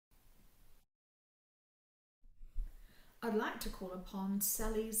I'd like to call upon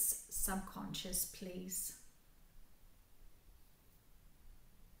Sally's subconscious, please.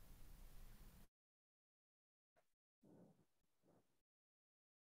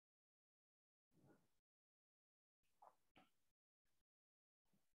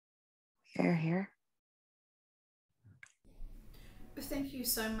 Here. Thank you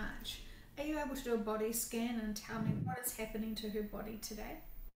so much. Are you able to do a body scan and tell me what is happening to her body today?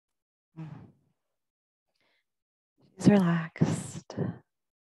 She's relaxed.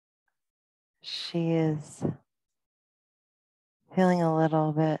 She is feeling a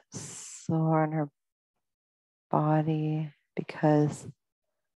little bit sore in her body because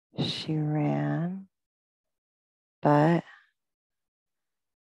she ran, but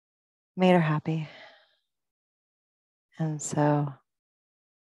made her happy. And so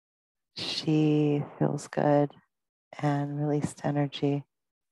she feels good and released energy.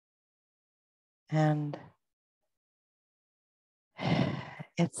 And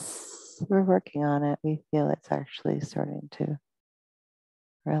we're working on it. We feel it's actually starting to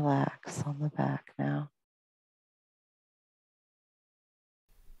relax on the back now.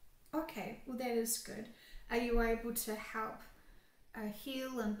 Okay, well, that is good. Are you able to help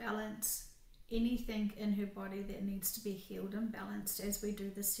heal and balance anything in her body that needs to be healed and balanced as we do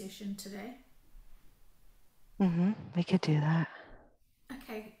this session today? We could do that.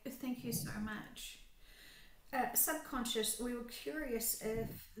 Okay, thank you so much. Subconscious, we were curious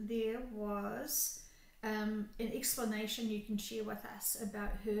if there was an explanation you can share with us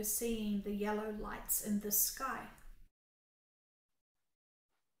about her seeing the yellow lights in the sky.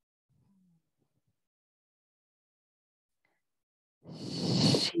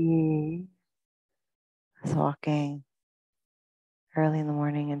 She was walking early in the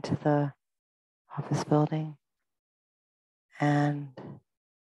morning into the office building, and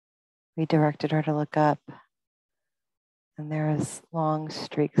we directed her to look up, and there was long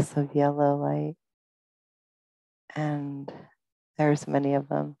streaks of yellow light, and there's many of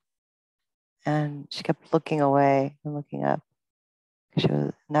them, and she kept looking away and looking up. She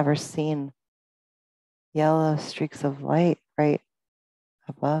was never seen yellow streaks of light right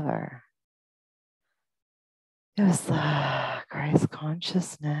above her. It was the Christ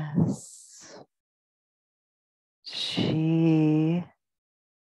consciousness. She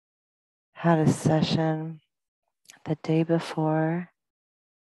had a session the day before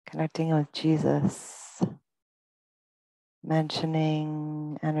connecting with Jesus,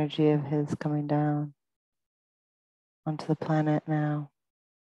 mentioning energy of his coming down onto the planet now.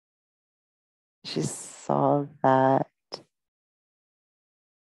 She saw that.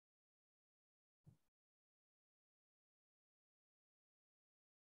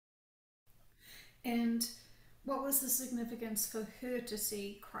 And what was the significance for her to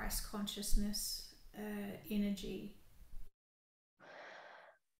see Christ consciousness energy?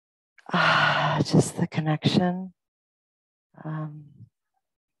 Just the connection, um,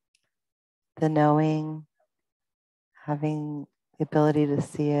 the knowing, having the ability to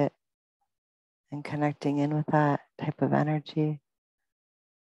see it and connecting in with that type of energy.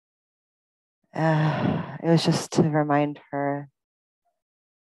 It was just to remind her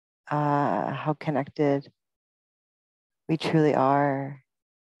how connected we truly are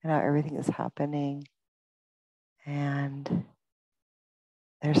and how everything is happening. And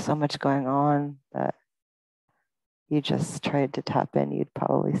there's so much going on that you just tried to tap in, you'd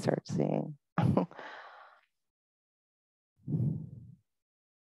probably start seeing.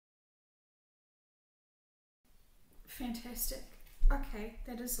 Fantastic. Okay,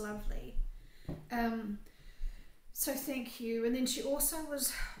 that is lovely. Um, so thank you. And then she also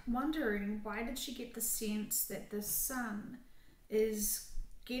was wondering, why did she get the sense that the sun is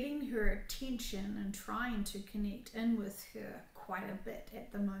getting her attention and trying to connect in with her quite a bit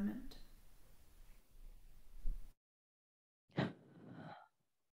at the moment?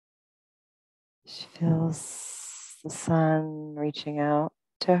 She feels the sun reaching out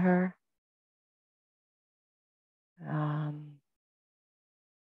to her, um,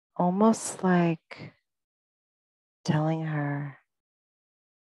 almost like telling her,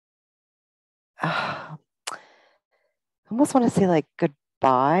 I almost want to say like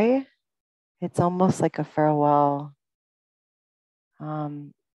goodbye. It's almost like a farewell.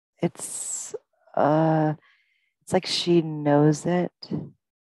 Um, it's uh, it's like she knows it,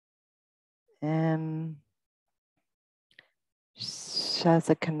 and she has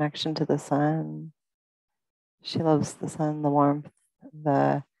a connection to the sun. She loves the sun, the warmth,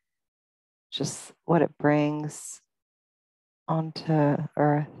 the just what it brings onto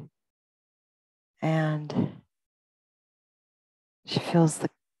earth, and she feels the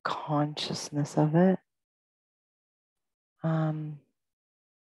consciousness of it. It's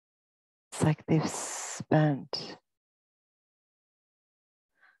like they've spent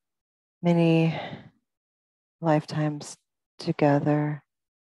many lifetimes together,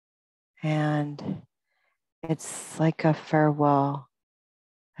 and it's like a farewell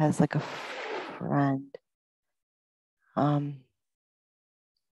as like a friend.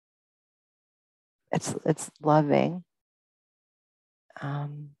 It's loving,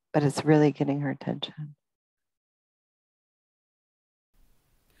 but it's really getting her attention.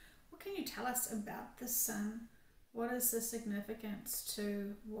 What can you tell us about the sun? What is the significance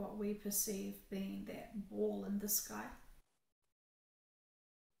to what we perceive being that ball in the sky?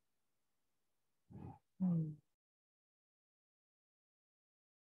 Hmm.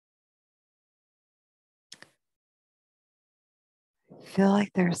 I feel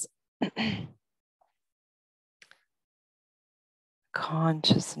like there's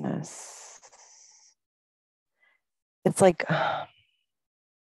consciousness. It's like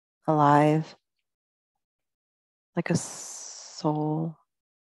alive, like a soul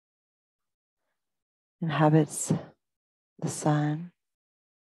inhabits the sun,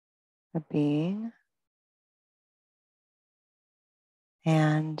 a being,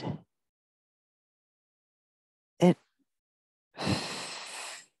 and it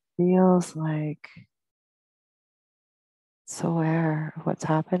feels like it's aware of what's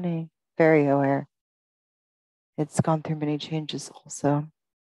happening, very aware. It's gone through many changes also.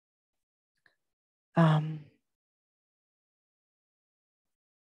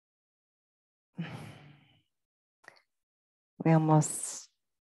 We almost,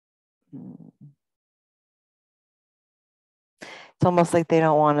 it's almost like they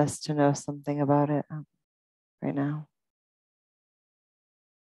don't want us to know something about it right now.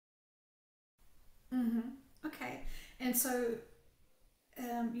 Mm-hmm. Okay. And so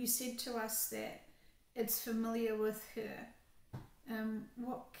you said to us that it's familiar with her.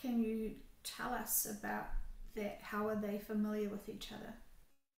 What can you tell us about that? How are they familiar with each other?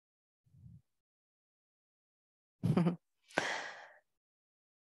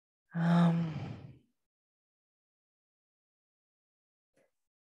 um,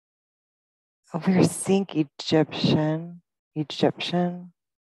 we're seeing Egyptian.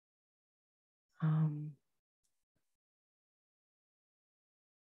 Um,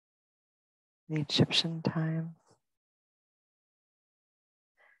 the Egyptian times.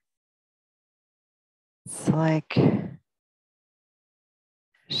 It's like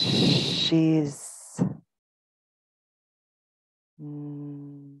she's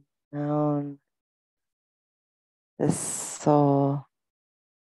known this soul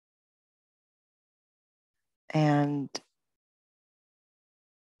and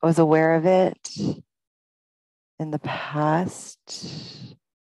was aware of it in the past,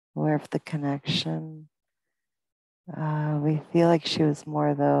 aware of the connection. We feel like she was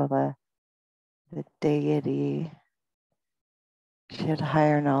more, though, the deity. She had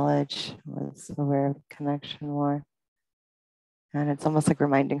higher knowledge, was aware of the connection more. And it's almost like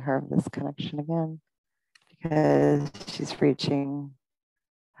reminding her of this connection again because she's reaching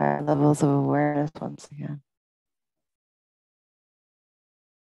higher levels of awareness once again.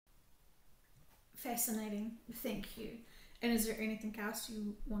 Fascinating. Thank you. And is there anything else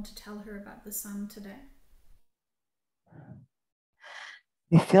you want to tell her about the sun today?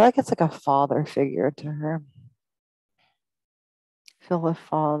 I feel like it's like a father figure to her. I feel a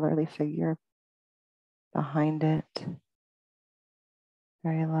fatherly figure behind it.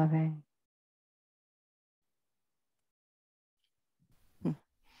 Very loving.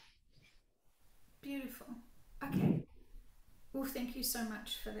 Beautiful. Okay. Well, thank you so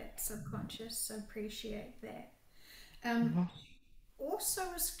much for that subconscious. I appreciate that. Um, Mm-hmm. Also,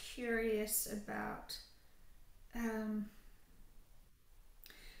 was curious about um,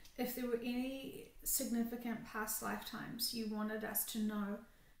 if there were any significant past lifetimes you wanted us to know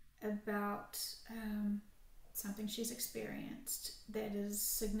about something she's experienced that is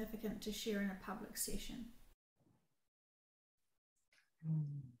significant to share in a public session.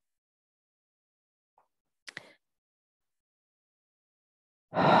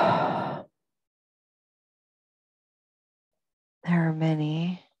 There are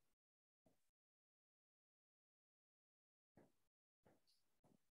many.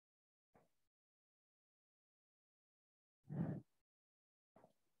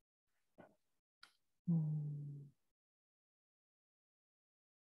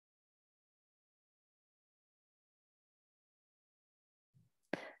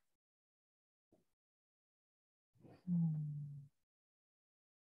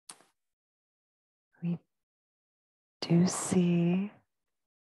 We do see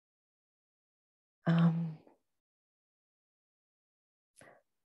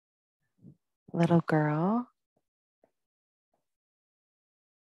Little girl.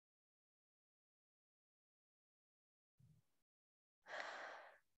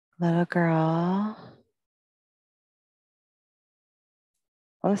 Little girl.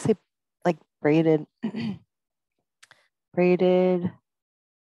 I want to say like braided braided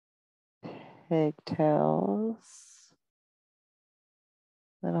pigtails.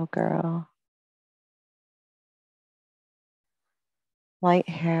 Little girl. Light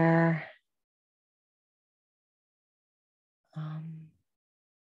hair.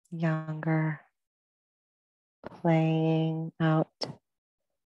 Younger. Playing out.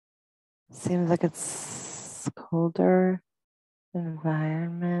 Seems like it's colder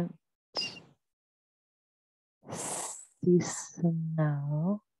environment. See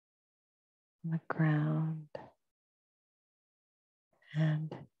snow on the ground.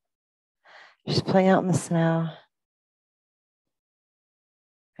 And she's playing out in the snow.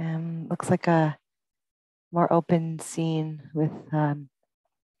 And looks like a more open scene with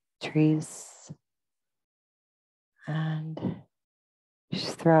trees. And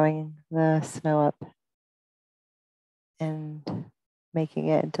she's throwing the snow up and making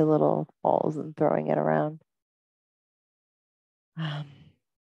it into little balls and throwing it around.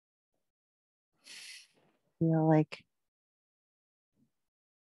 Feel like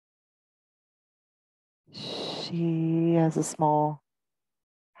she has a small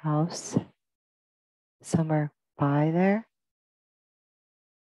house somewhere by there.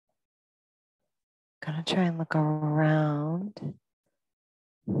 Gonna try and look around.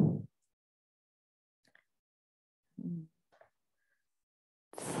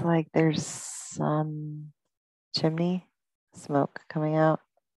 It's like there's some chimney smoke coming out.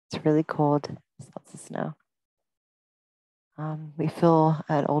 It's really cold. There's lots of snow. We feel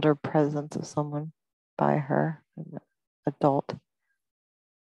an older presence of someone by her, an adult. I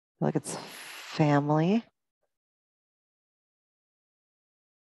feel like it's family.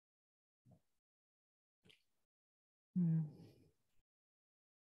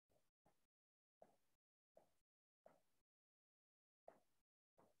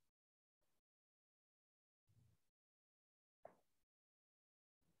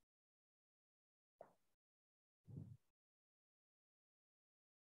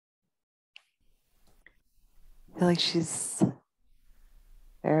 I feel like she's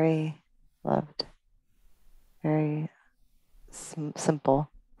very loved, very simple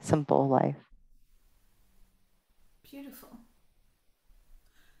life. Beautiful.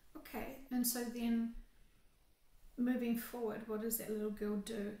 Okay, and so then moving forward, what does that little girl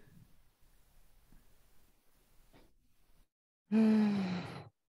do?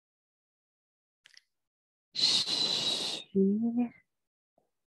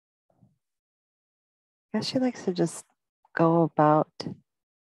 I guess she likes to just go about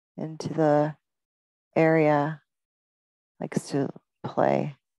into the area, likes to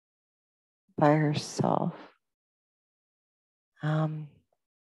play by herself. You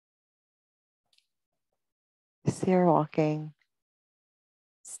see her walking.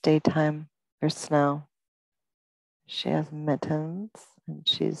 It's daytime. There's snow. She has mittens and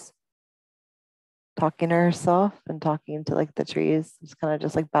she's talking to herself and talking to like the trees. It's kind of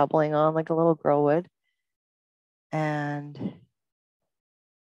just like babbling on like a little girl would. And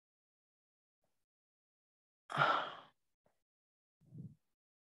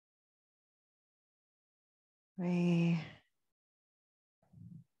we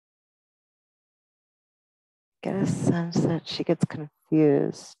get a sense that she gets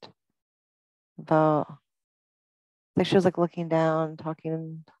confused about, like she was like looking down,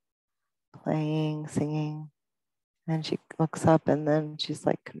 talking, playing, singing. And she looks up and then she's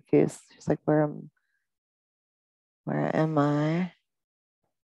like confused. She's like, where am I?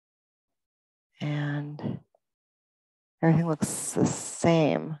 And everything looks the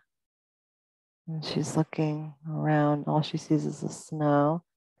same. And she's looking around. All she sees is the snow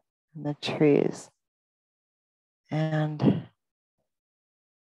and the trees. And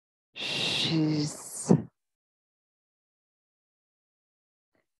it's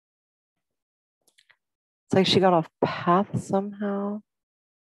like she got off path somehow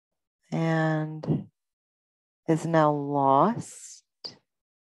and is now lost.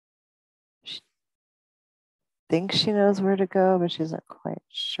 She thinks she knows where to go, but she's not quite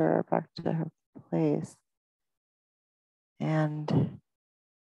sure back to her place. And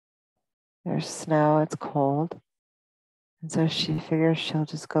there's snow, it's cold. And so she figures she'll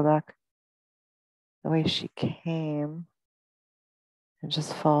just go back the way she came and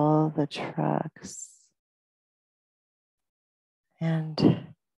just follow the tracks. And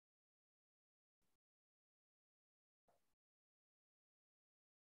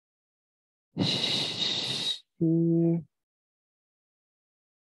She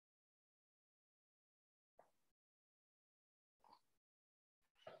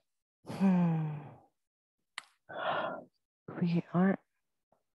hmm, we aren't.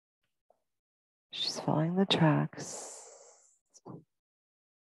 She's following the tracks.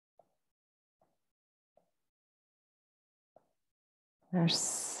 There's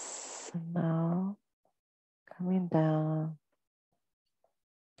snow coming down.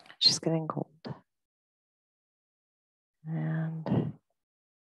 She's getting cold. And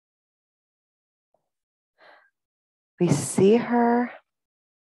we see her.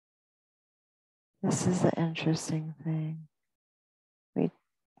 This is the interesting thing.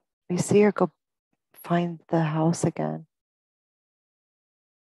 We see her go find the house again.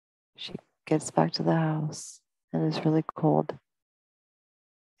 She gets back to the house and is really cold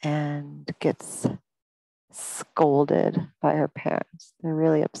and gets scolded by her parents. They're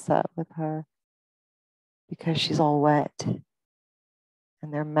really upset with her because she's all wet.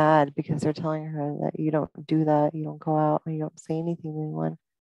 And they're mad because they're telling her that you don't do that, you don't go out, and you don't say anything to anyone,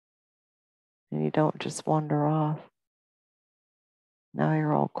 and you don't just wander off. Now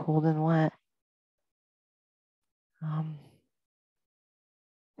you're all cold and wet. I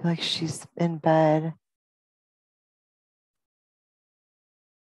feel like she's in bed.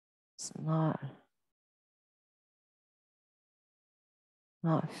 It's not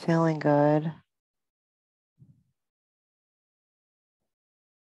feeling good.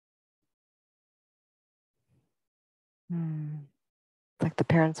 It's like the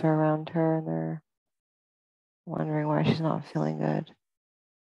parents are around her and they're wondering why she's not feeling good.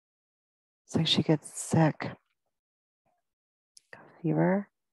 It's like she gets sick. Fever.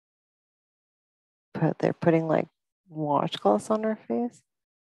 They're putting like washcloths on her face.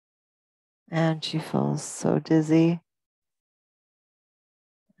 And she feels so dizzy.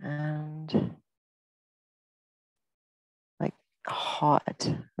 And like hot,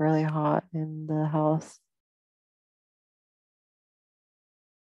 really hot in the house.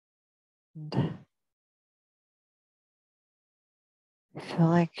 And I feel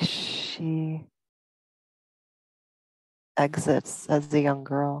like she exits as a young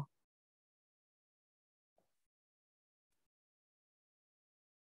girl.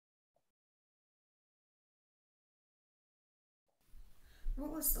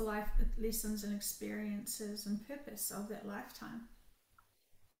 What was the life lessons and experiences and purpose of that lifetime?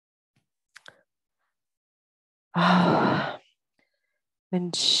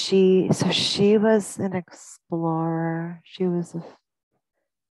 When she was an explorer. She was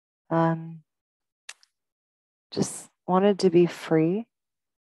just wanted to be free,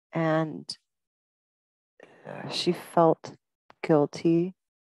 and she felt guilty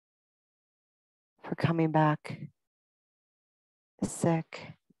for coming back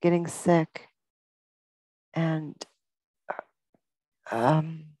sick, getting sick, and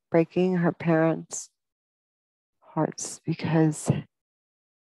breaking her parents' hearts because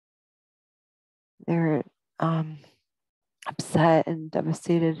they were upset and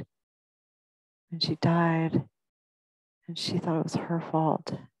devastated when she died, and she thought it was her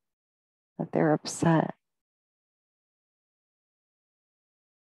fault that they were upset.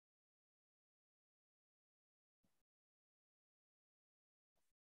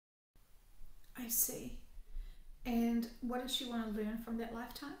 I see. And what did she want to learn from that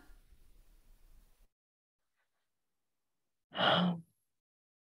lifetime?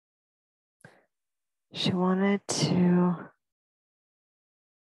 She wanted to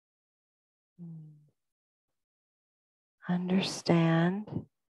understand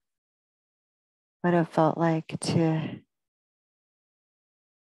what it felt like to,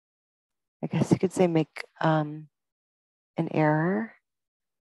 I guess you could say, make an error,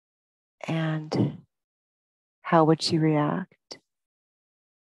 and how would she react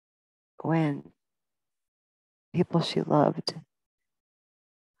when people she loved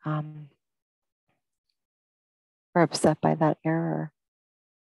were upset by that error,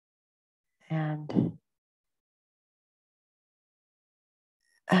 and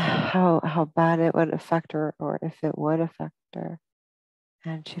how bad it would affect her, or if it would affect her.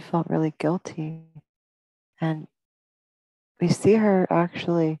 And she felt really guilty. And we see her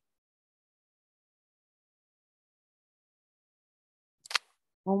actually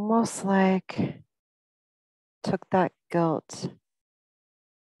almost like took that guilt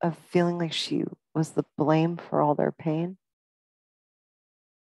of feeling like she was the blame for all their pain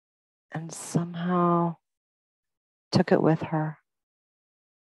and somehow took it with her.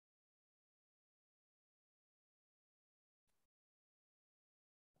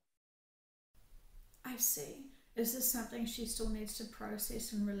 I see. Is this something she still needs to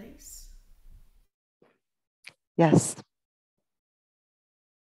process and release? Yes.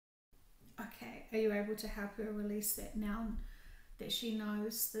 Okay, are you able to help her release that now that she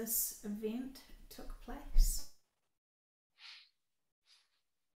knows this event took place?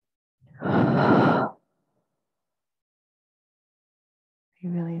 You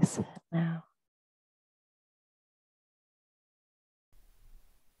release it now.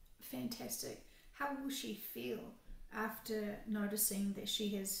 Fantastic. How will she feel after noticing that she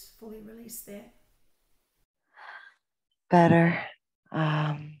has fully released that? Better.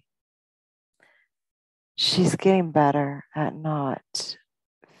 Um, she's getting better at not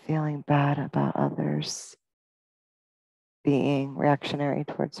feeling bad about others being reactionary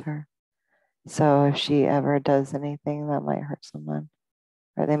towards her. So if she ever does anything that might hurt someone,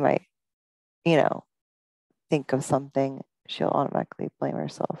 or they might, think of something, she'll automatically blame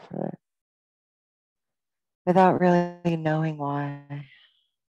herself for it without really knowing why.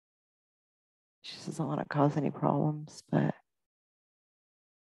 She doesn't want to cause any problems, but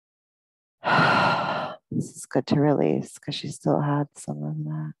this is good to release because she still had some of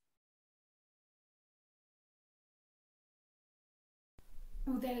that.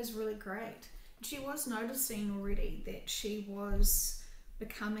 Well, that is really great. She was noticing already that she was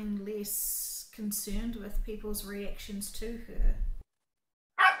becoming less concerned with people's reactions to her.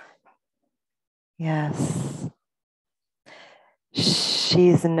 Yes.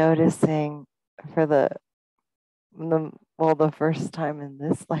 She's noticing for the first time in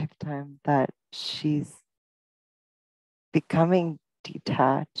this lifetime that she's becoming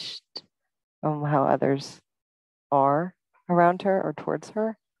detached from how others are around her or towards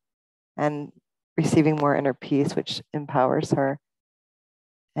her and receiving more inner peace, which empowers her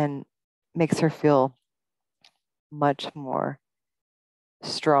and makes her feel much more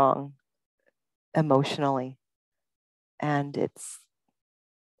strong emotionally. And it's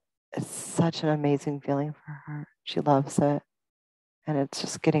such an amazing feeling for her. She loves it. And it's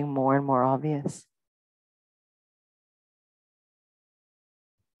just getting more and more obvious.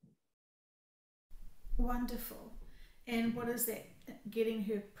 Wonderful. And what is that getting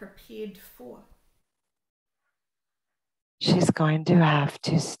her prepared for? She's going to have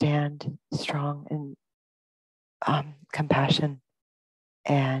to stand strong in compassion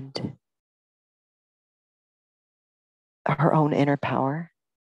and her own inner power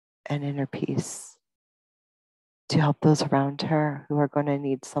and inner peace to help those around her who are going to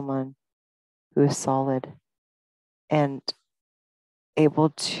need someone who is solid and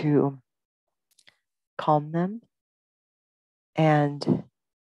able to calm them and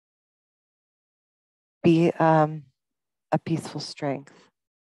be a peaceful strength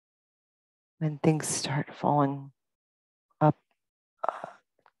when things start falling up,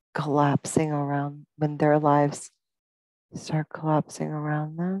 collapsing around, when their lives start collapsing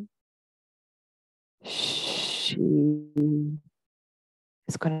around them. She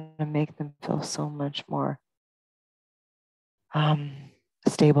is going to make them feel so much more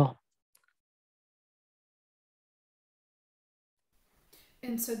stable.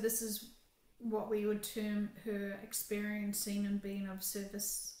 And so, this is what we would term her experiencing and being of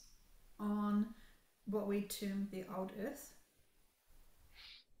service on what we term the old earth.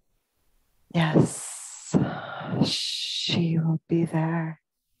 Yes, she will be there.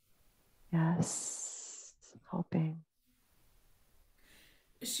 Yes, helping.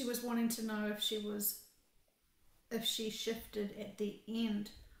 She was wanting to know if she shifted at the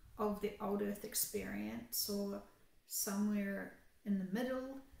end of the old earth experience or somewhere in the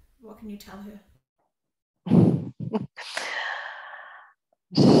middle. What can you tell her?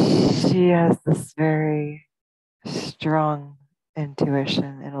 She has this very strong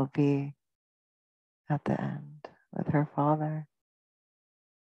intuition. It'll be at the end with her father.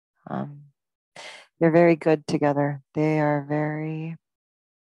 Um, they're very good together.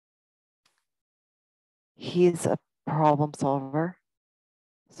 He's a problem solver,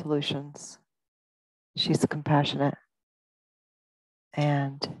 solutions. She's compassionate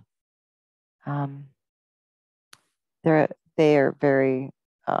and um, they are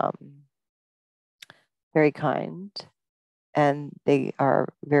um, very kind and they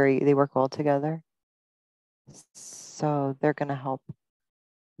work well together. So they're going to help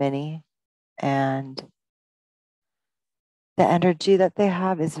many. And the energy that they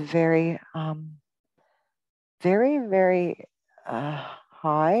have is very, very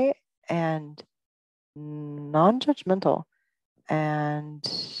high and non-judgmental. And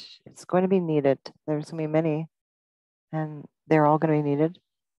it's going to be needed. There's going to be many, and they're all going to be needed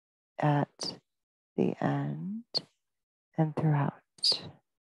at the end and throughout.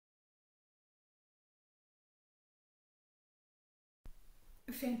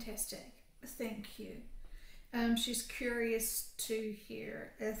 Fantastic. Thank you. She's curious to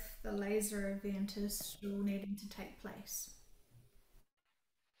hear if the laser event is still needing to take place.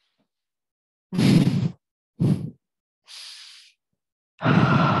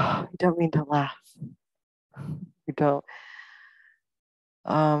 You don't mean to laugh. You don't.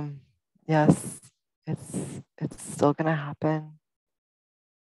 Um, yes, it's still gonna happen.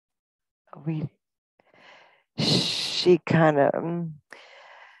 We she kind of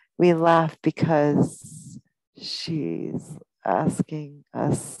we laugh because she's asking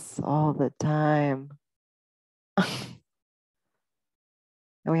us all the time.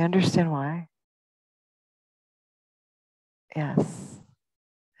 And we understand why. Yes,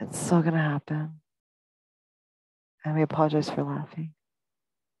 it's still gonna happen. And we apologize for laughing.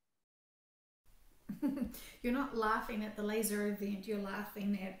 You're not laughing at the laser event, you're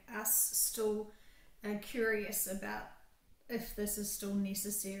laughing at us still curious about if this is still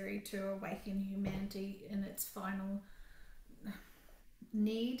necessary to awaken humanity in its final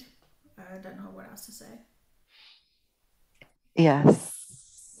need. I don't know what else to say.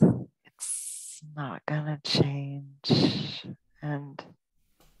 Yes, it's not gonna change. And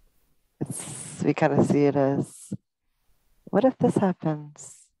we kind of see it as, what if this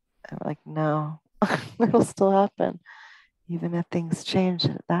happens? And we're like, no, it'll still happen. Even if things change,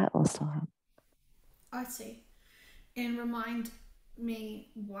 that will still I see. And remind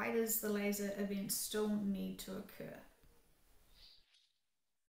me, why does the laser event still need to occur?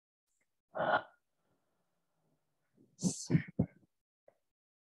 happen.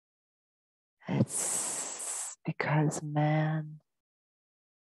 It's because man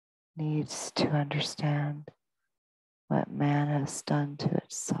needs to understand what man has done to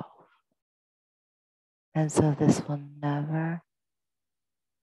itself. And so this will never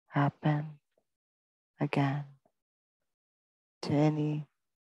happen again to any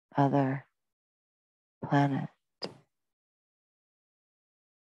other planet.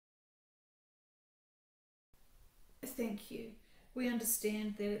 Thank you. We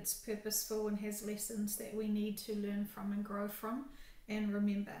understand that it's purposeful and has lessons that we need to learn from and grow from and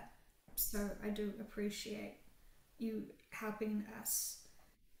remember. So I do appreciate you helping us.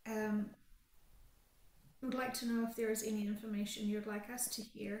 Um, would like to know if there is any information you'd like us to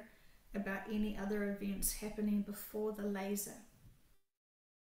hear about any other events happening before the laser.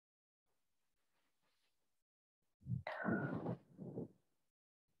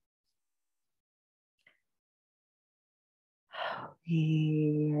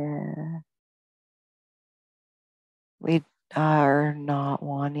 Yeah. We are not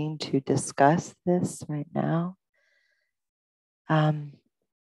wanting to discuss this right now. Um,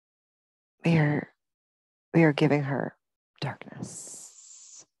 we are we are giving her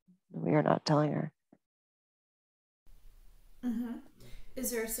darkness. We are not telling her. Mm-hmm.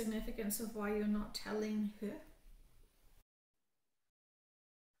 Is there a significance of why you're not telling her?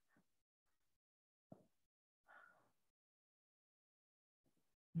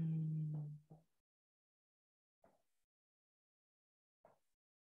 Mm,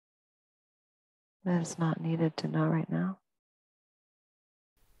 that is not needed to know right now,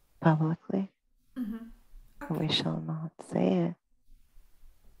 publicly, Mm-hmm. and we Okay, shall not say it.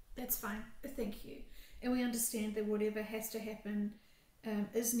 that's fine. Thank you. And we understand that whatever has to happen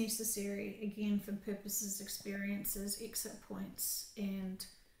is necessary, again, for purposes, experiences, exit points, and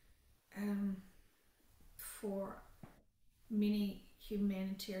um, for many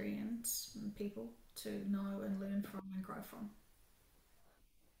humanitarians and people to know and learn from and grow from.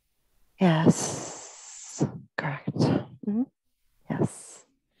 Yes, correct. Mhm. Yes,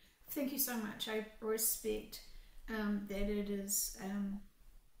 Thank you so much. I respect that it is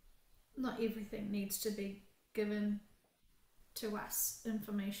not everything needs to be given to us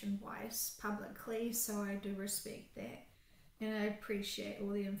information wise publicly, so I do respect that. And I appreciate all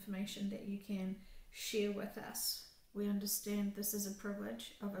the information that you can share with us. We understand this is a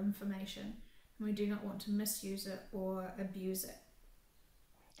privilege of information and we do not want to misuse it or abuse it.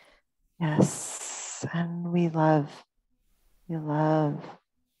 yes, and we love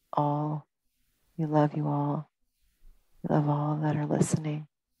all, we love you all, we love all that are listening,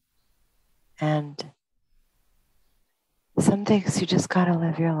 and some things you just gotta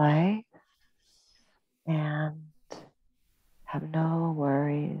live your life and have no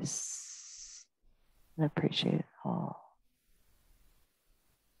worries and appreciate it all.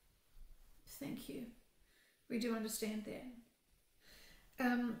 Thank you. We do understand that.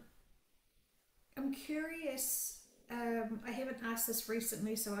 Um, I'm curious. I haven't asked this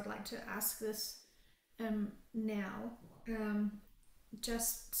recently, so I'd like to ask this now,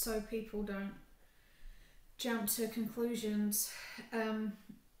 just so people don't jump to conclusions. Um,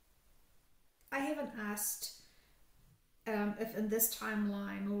 I haven't asked if in this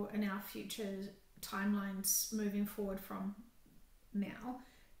timeline or in our future timelines moving forward from now,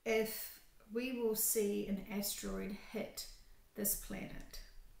 if we will see an asteroid hit this planet.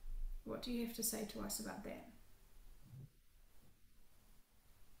 What do you have to say to us about that?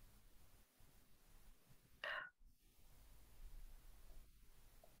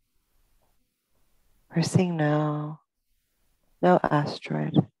 We're seeing no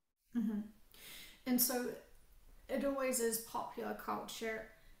asteroid. Mm-hmm. And so it always is popular culture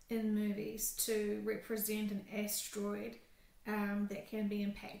in movies to represent an asteroid that can be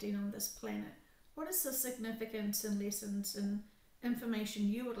impacting on this planet. What is the significance and lessons and information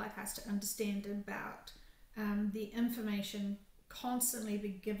you would like us to understand about the information constantly be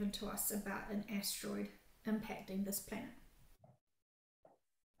given to us about an asteroid impacting this planet?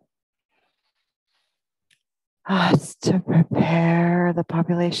 It's to prepare the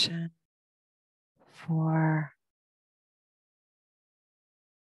population for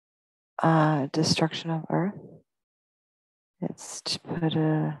destruction of Earth. It's to put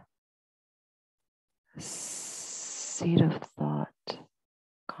a seed of thought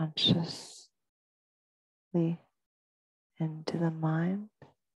consciously into the mind.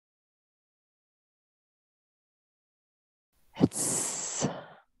 It's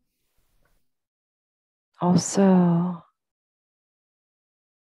also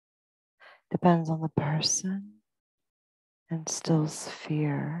depends on the person, instills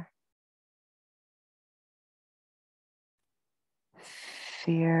fear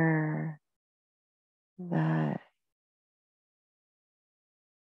that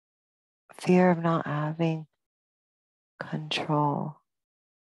fear of not having control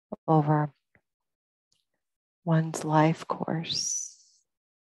over one's life course.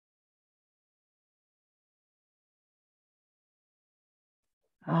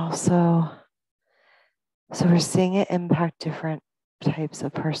 Also, so we're seeing it impact different types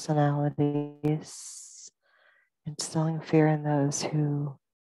of personalities, instilling fear in those who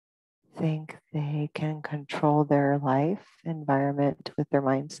think they can control their life environment with their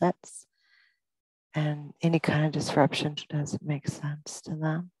mindsets, and any kind of disruption doesn't make sense to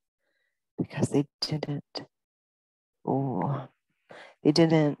them because oh, they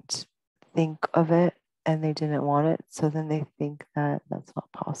didn't think of it and they didn't want it, so then they think that that's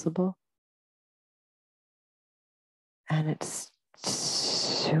not possible. And it's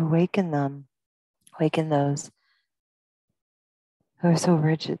to awaken those who are so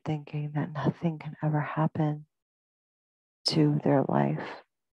rigid thinking that nothing can ever happen to their life,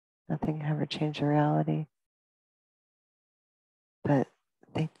 nothing can ever change their reality. But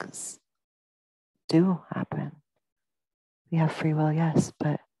things do happen. We have free will, yes,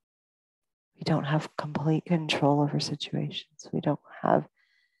 but we don't have complete control over situations. We don't have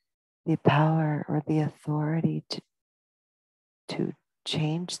the power or the authority to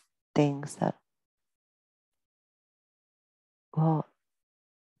change things that will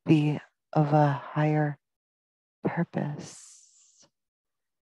be of a higher purpose.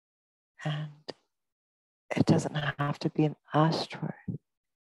 And it doesn't have to be an asteroid. It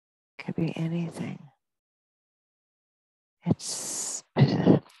could be anything. It's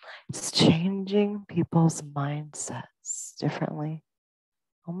changing people's mindsets differently,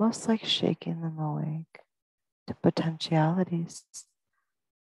 almost like shaking them awake to potentialities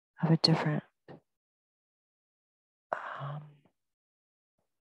of a different um,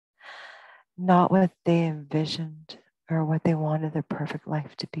 not what they envisioned or what they wanted their perfect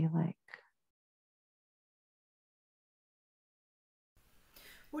life to be like.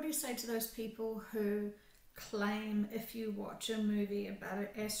 What do you say to those people who claim if you watch a movie about an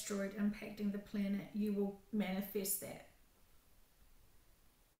asteroid impacting the planet, you will manifest that?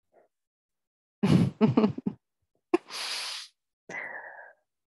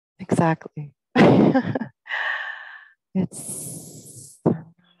 Exactly. It's not,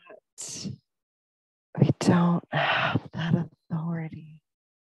 we don't have that authority.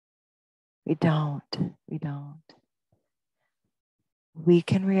 We don't. We don't. We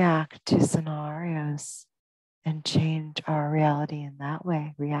can react to scenarios and change our reality in that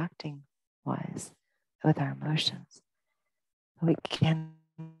way, reacting wise with our emotions. We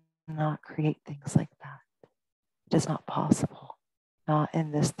cannot create things like that. It is not possible. Not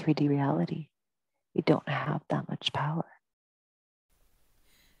in this 3D reality. We don't have that much power.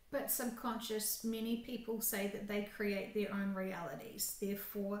 But subconscious, many people say that they create their own realities.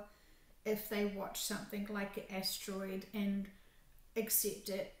 Therefore, if they watch something like an asteroid and accept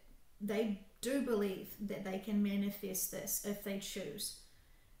it, they do believe that they can manifest this if they choose.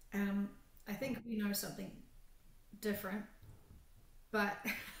 Um, I think we know something different, but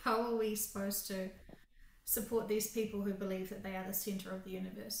how are we supposed to support these people who believe that they are the center of the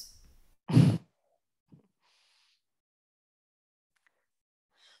universe.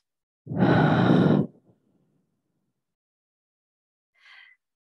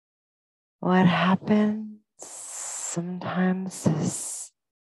 What happens sometimes is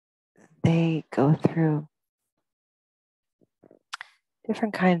they go through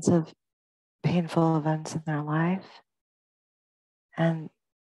different kinds of painful events in their life, and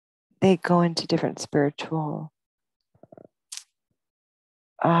they go into different spiritual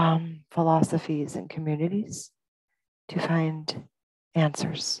philosophies and communities to find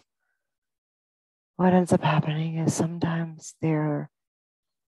answers. What ends up happening is sometimes they're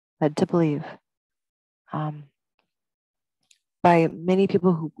led to believe by many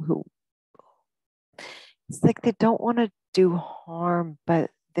people who it's like they don't want to do harm,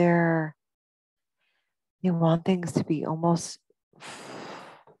 but they want things to be almost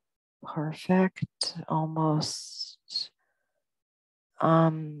perfect, almost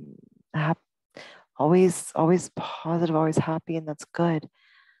always positive, always happy, and that's good.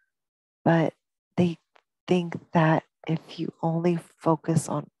 But they think that if you only focus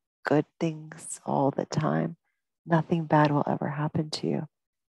on good things all the time, nothing bad will ever happen to you.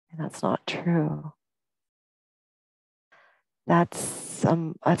 And that's not true. That's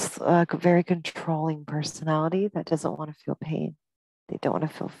a very controlling personality that doesn't want to feel pain. They don't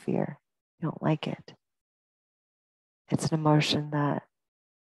want to feel fear. They don't like it. It's an emotion that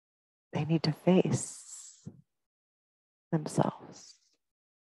they need to face themselves.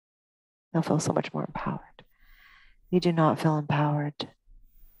 They'll feel so much more empowered. You do not feel empowered.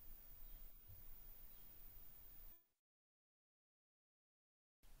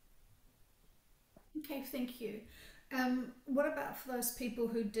 Okay, thank you. What about for those people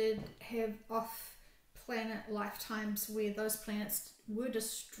who did have off planet lifetimes where those planets were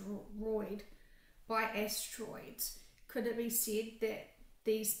destroyed by asteroids? Could it be said that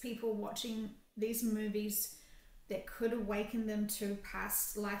these people watching these movies that could awaken them to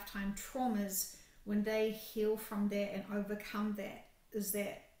past lifetime traumas, when they heal from that and overcome that, is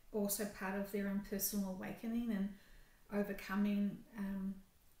that also part of their own personal awakening and overcoming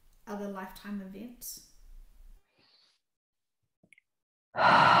other lifetime events?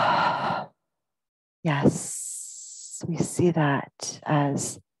 Yes, we see that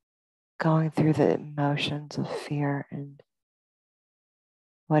as going through the emotions of fear and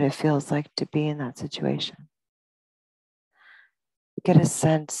what it feels like to be in that situation. You get a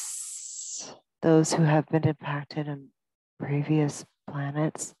sense those who have been impacted on previous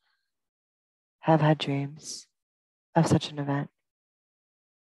planets have had dreams of such an event.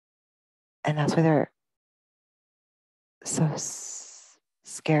 And that's why they're so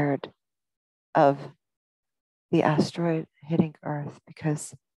scared of the asteroid hitting Earth,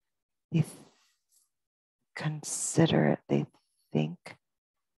 because they consider it, they think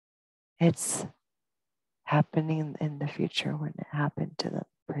it's happening in the future when it happened to them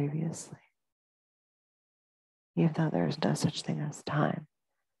previously. Even though there is no such thing as time,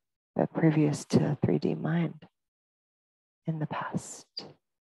 but previous to a 3D mind in the past.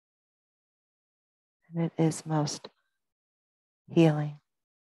 And it is most healing,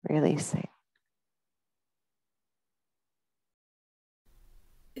 releasing.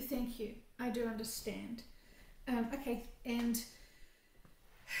 Thank you. I do understand. Okay, and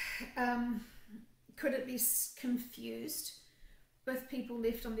um, could it be confused with people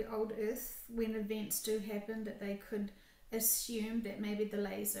left on the old Earth when events do happen, that they could assume that maybe the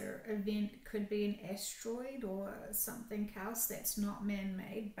laser event could be an asteroid or something else that's not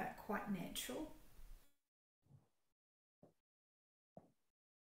man-made but quite natural?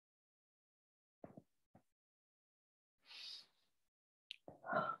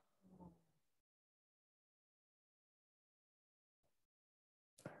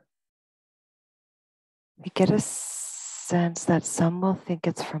 We get a sense that some will think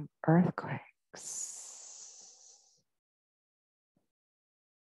it's from earthquakes.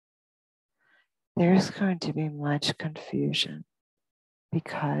 There's going to be much confusion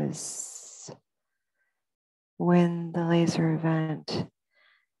because when the laser event,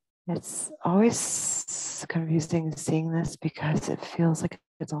 it's always confusing seeing this because it feels like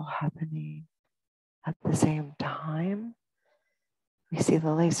it's all happening at the same time. We see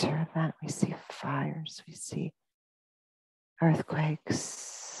the laser event, we see fires, we see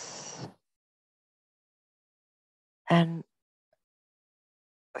earthquakes, and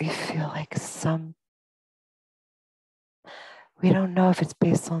we feel like we don't know if it's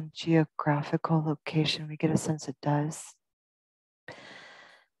based on geographical location. We get a sense it does.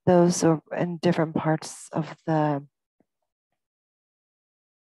 Those are in different parts of the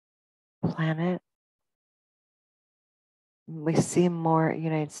planet We see more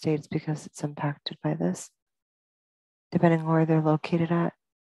United States because it's impacted by this. Depending on where they're located at,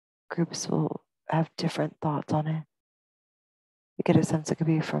 groups will have different thoughts on it. You get a sense it could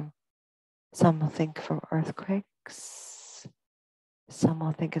be from, some will think from earthquakes, some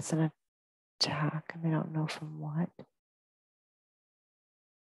will think it's an attack and they don't know from what.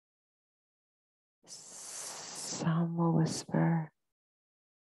 Some will whisper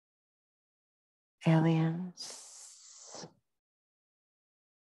aliens.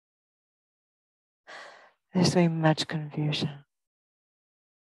 There's very much confusion.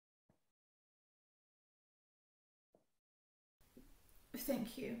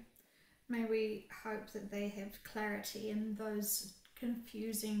 Thank you. May we hope that they have clarity in those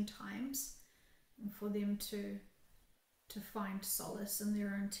confusing times and for them to find solace in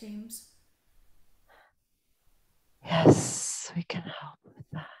their own teams. Yes, we can help with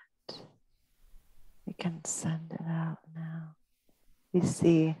that. We can send it out now. We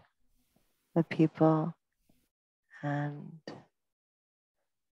see the people and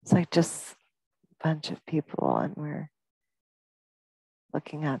it's like just a bunch of people and we're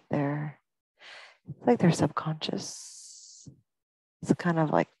looking at it's like their subconscious. It's kind of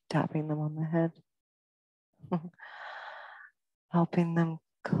like tapping them on the head, helping them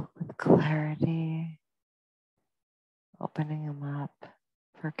with clarity, opening them up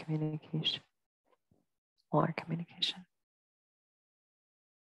for communication, more communication.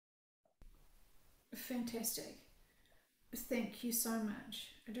 Fantastic. Thank you so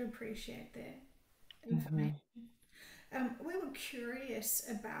much. I do appreciate that information. We were curious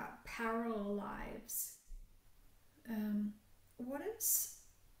about parallel lives. What is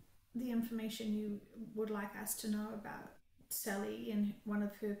the information you would like us to know about Sally and one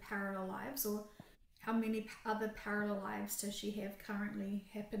of her parallel lives, or how many other parallel lives does she have currently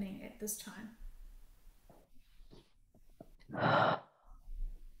happening at this time?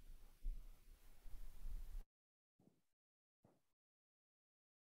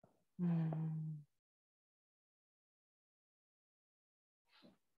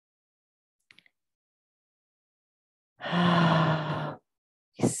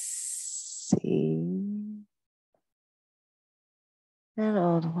 We see an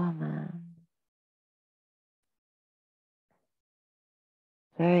old woman,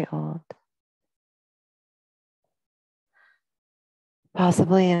 very old,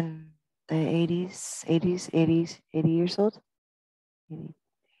 possibly in the 80 years old, 80,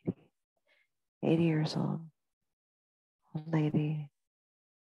 80 years old, old lady.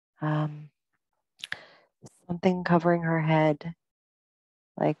 Something covering her head,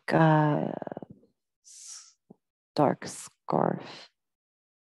 like a dark scarf,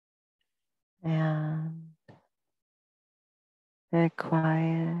 and very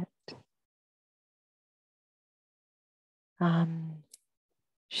quiet.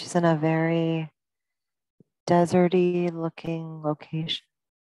 She's in a very deserty looking location.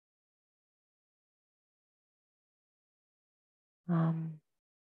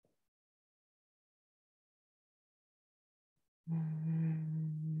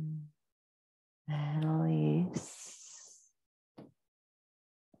 Middle East.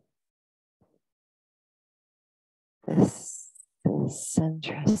 This is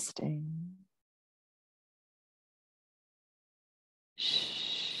interesting.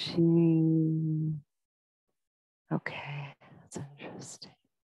 Okay, that's interesting.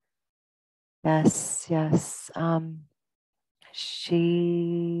 Yes.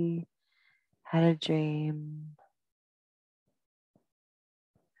 She had a dream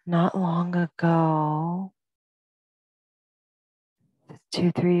not long ago,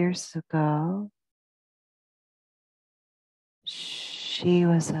 2-3 years ago. She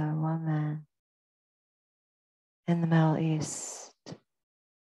was a woman in the Middle East.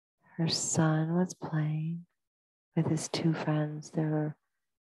 Her son was playing with his 2 friends. They were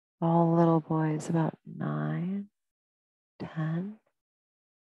all little boys, about 9, 10,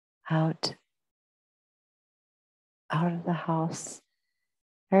 out of the house.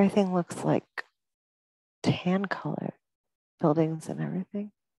 Everything looks like tan colored buildings and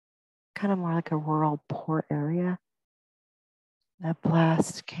everything. Kind of more like a rural port area. That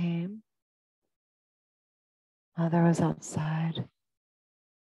blast came. Mother was outside.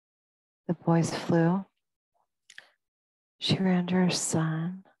 The boys flew. She ran to her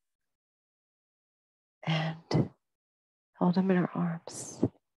son and held him in her arms.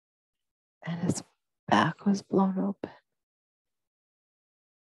 And his back was blown open.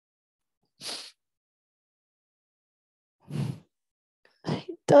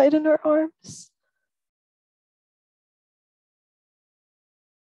 He died in her arms.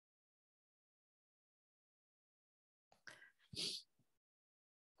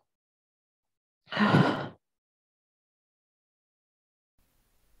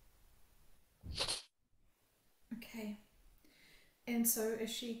 Okay. And so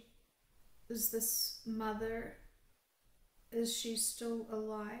is this mother, is she still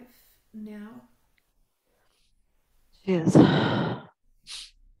alive now? She is.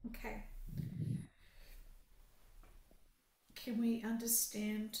 Okay. Can we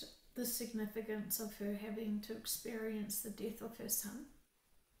understand the significance of her having to experience the death of her son?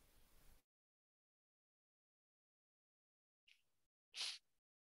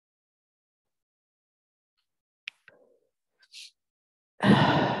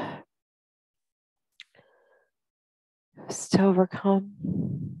 To overcome,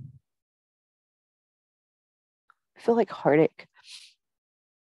 I feel like heartache,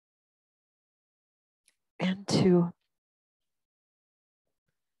 and to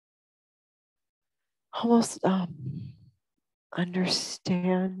almost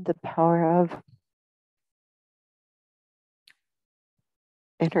understand the power of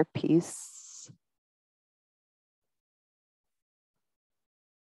inner peace.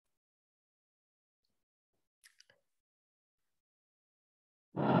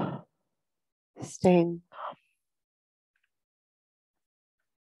 Staying,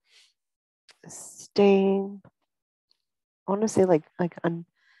 staying. I want to say like I'm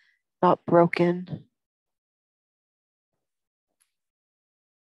not broken.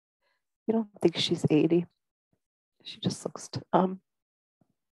 You don't think she's 80. She just looks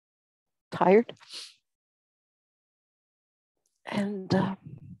tired, and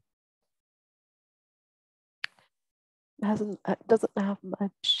doesn't have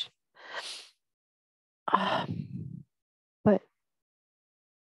much, but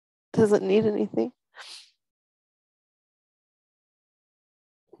doesn't need anything.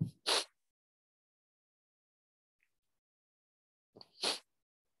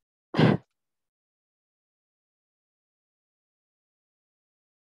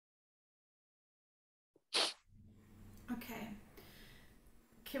 Okay.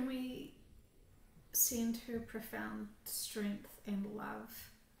 Can we send her profound strength and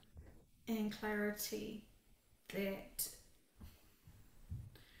love and clarity that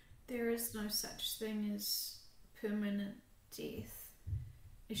there is no such thing as permanent death?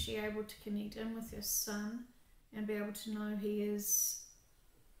 Is she able to connect in with her son and be able to know he is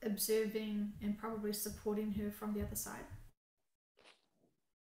observing and probably supporting her from the other side?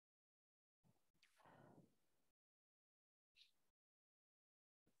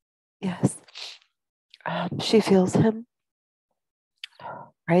 Yes, she feels him,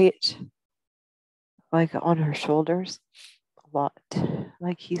 right, like on her shoulders a lot,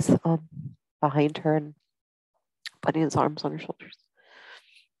 like he's behind her and putting his arms on her shoulders.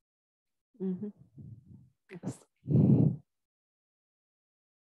 Mm-hmm. Yes.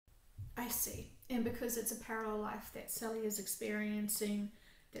 I see. And because it's a parallel life that Sally is experiencing,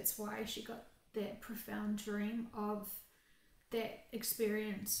 that's why she got that profound dream of that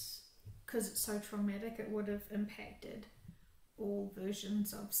experience, because it's so traumatic, it would have impacted all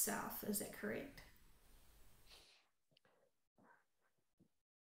versions of South. Is that correct?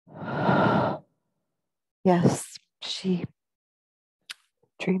 Yes, she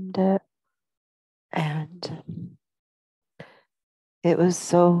dreamed it, and it was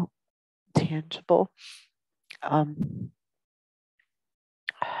so tangible.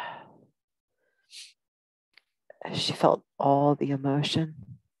 She felt all the emotion,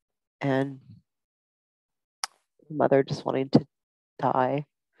 and the mother just wanting to die,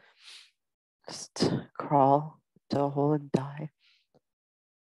 just crawl into a hole and die.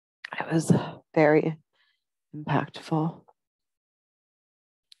 It was very impactful,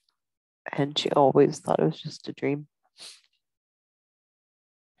 and she always thought it was just a dream.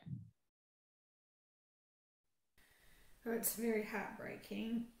 Oh, it's very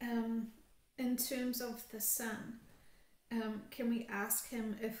heartbreaking. In terms of the son, can we ask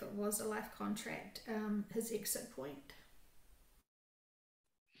him if it was a life contract, his exit point?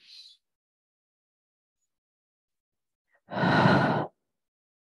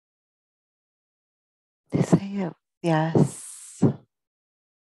 They say it. Yes.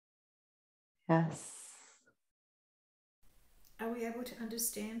 Yes. Are we able to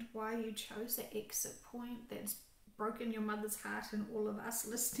understand why you chose that exit point that's broken your mother's heart and all of us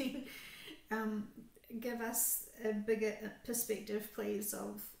listening? Um, Give us a bigger perspective, please,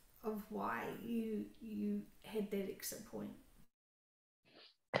 of why you had that exit point.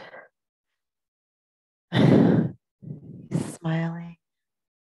 He's smiling.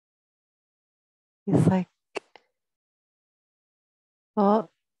 He's like,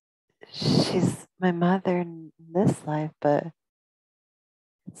 well, she's my mother in this life, but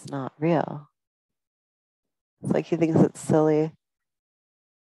it's not real. It's like he thinks it's silly.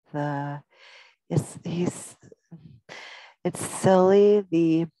 The he's it's silly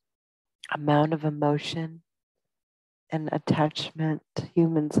the amount of emotion and attachment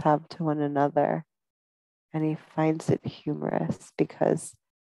humans have to one another. And he finds it humorous because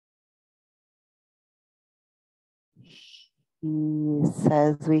he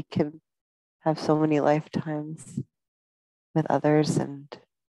says we can have so many lifetimes with others, and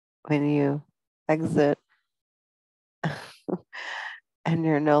when you exit and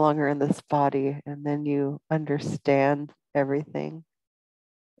you're no longer in this body, and then you understand everything,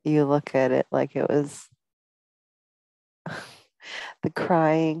 you look at it like it was the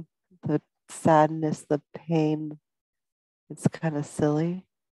crying, the sadness, the pain. It's kind of silly.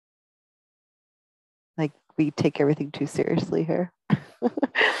 Like we take everything too seriously here.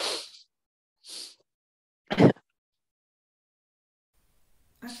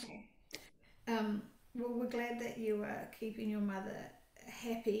 Okay. Um, well, we're glad that you are keeping your mother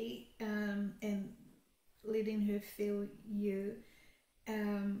happy, and letting her feel you.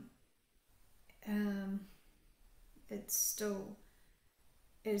 Um, um, it's still,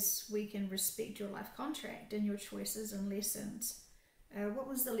 as we can respect your life contract and your choices and lessons. What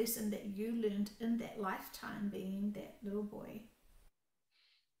was the lesson that you learned in that lifetime being that little boy?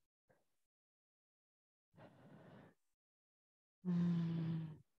 Mm.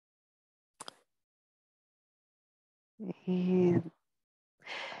 he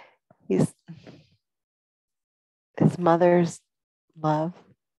he's his mother's love.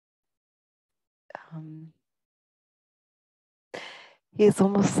 Um, he's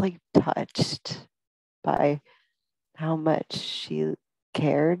almost like touched by how much she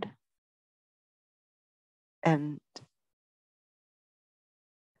cared, and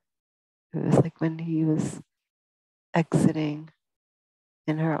it was like when he was exiting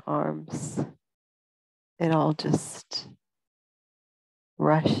in her arms, it all just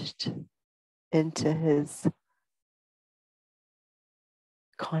rushed into his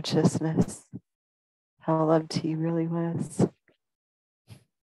consciousness, how loved he really was.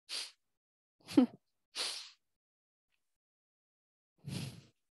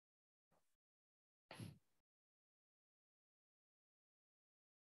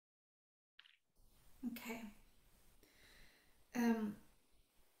 Okay. Um,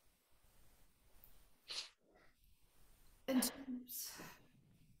 in terms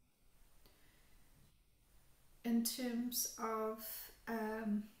in terms of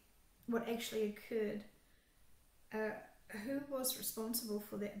what actually occurred, uh, who was responsible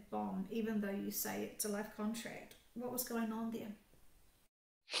for that bomb? Even though you say it's a life contract, what was going on there?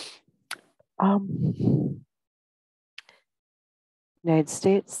 Um, United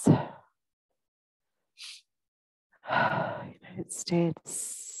States, United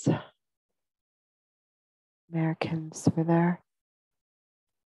States, Americans were there.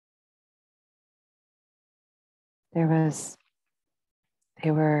 There was,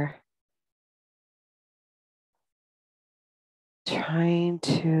 they were trying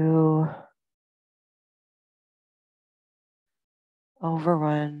to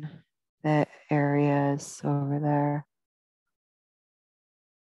overrun the areas over there.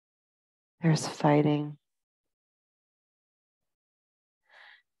 There's fighting.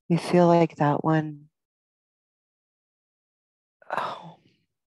 We feel like that one, oh,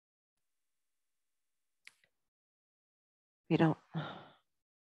 we don't,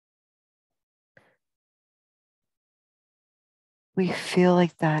 we feel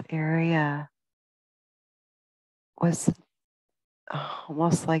like that area was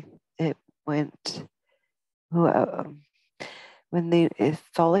almost like it went, when it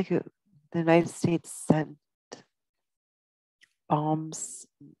felt like the United States sent bombs.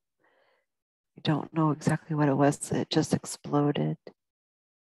 We don't know exactly what it was. It just exploded,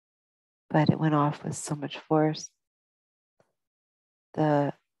 but it went off with so much force.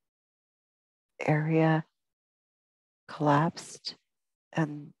 The area collapsed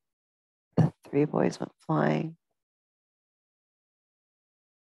and the three boys went flying.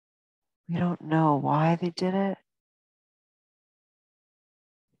 We don't know why they did it.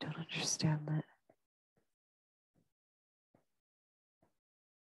 We don't understand that.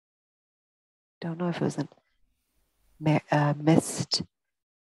 Don't know if it was a missed,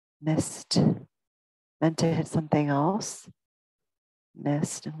 meant to hit something else,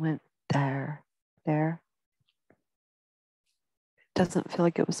 missed and went there. It doesn't feel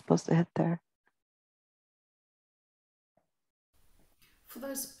like it was supposed to hit there. For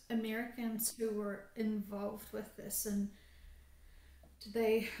those Americans who were involved with this, and did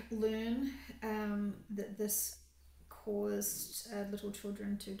they learn that this caused little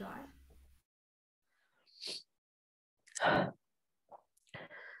children to die?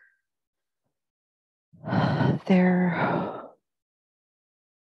 They're,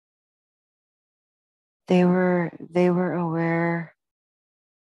 they were aware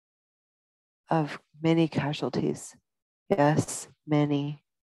of many casualties. Yes, many.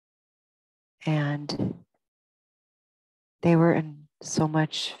 And they were in so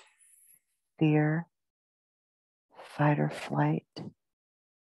much fear, fight or flight,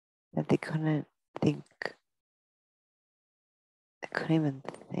 that they couldn't think, they couldn't even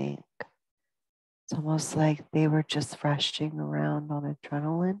think. It's almost like they were just rushing around on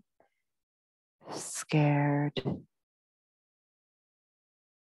adrenaline, scared.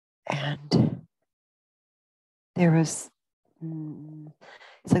 And there was,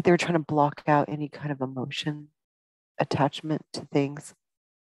 it's like they were trying to block out any kind of emotion, attachment to things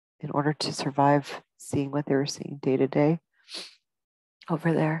in order to survive seeing what they were seeing day to day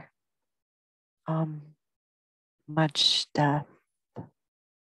over there. Much death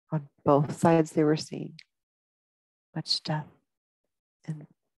on both sides they were seeing, much death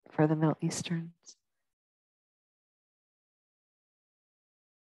for the Middle Easterns.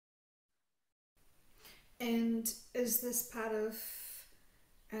 And is this part of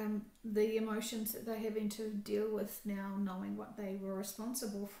the emotions that they're having to deal with now, knowing what they were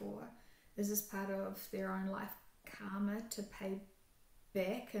responsible for? Is this part of their own life karma to pay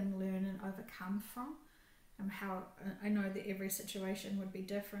back and learn and overcome from? How I know that every situation would be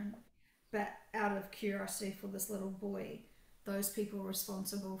different, but out of curiosity for this little boy, those people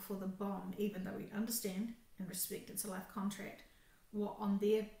responsible for the bomb, even though we understand and respect it's a life contract, what on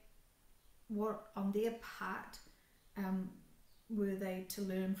their part um, were they to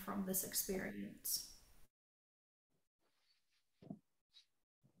learn from this experience?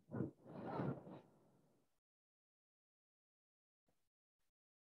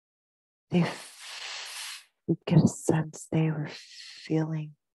 They we get a sense they were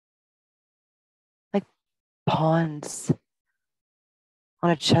feeling like pawns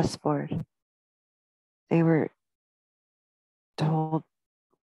on a chessboard. They were told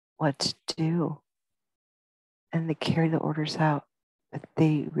what to do and they carry the orders out, but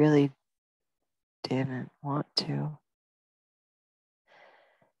they really didn't want to.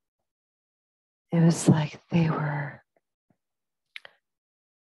 It was like they were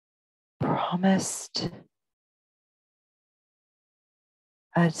promised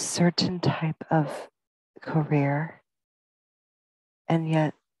a certain type of career, and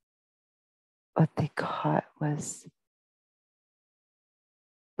yet what they got was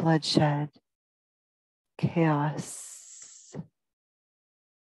bloodshed, chaos,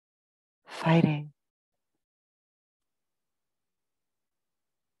 fighting.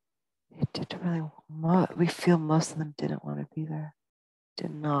 It didn't really, we feel most of them didn't want to be there,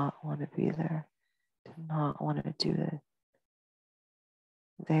 did not want to be there, did not want to do it.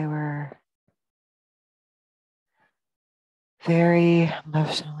 They were very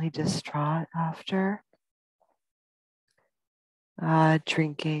emotionally distraught after,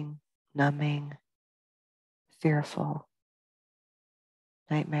 drinking, numbing, fearful,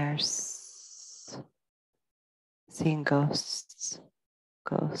 nightmares, seeing ghosts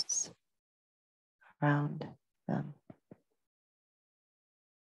around them.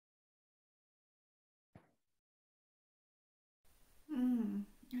 Mm,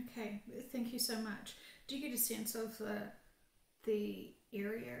 okay, thank you so much. Do you get a sense of the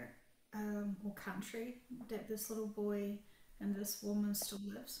area or country that this little boy and this woman still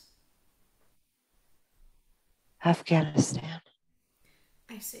lives? Afghanistan.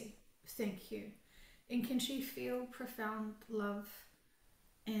 I see. Thank you. And can she feel profound love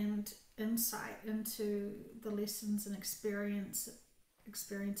and insight into the lessons and experiences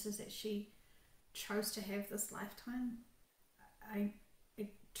that she chose to have this lifetime? I, I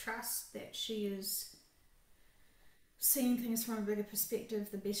trust that she is seeing things from a bigger perspective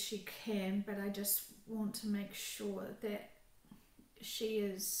the best she can, but I just want to make sure that she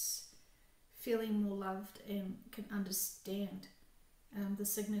is feeling more loved and can understand the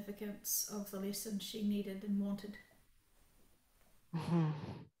significance of the lesson she needed and wanted. Mm-hmm.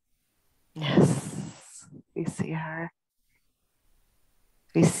 Yes, we see her.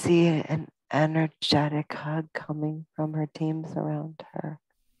 We see an energetic hug coming from her teams around her,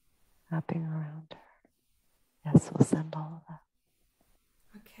 wrapping around her. Yes, we'll send all of that.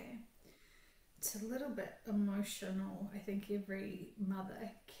 Okay. It's a little bit emotional. I think every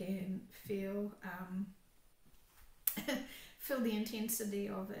mother can feel the intensity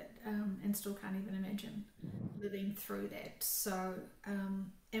of it, and still can't even imagine living through that. So,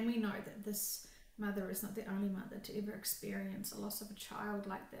 and we know that this mother is not the only mother to ever experience a loss of a child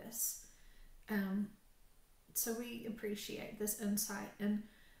like this. Um, So we appreciate this insight in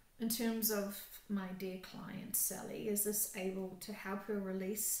terms of my dear client Sally. Is this able to help her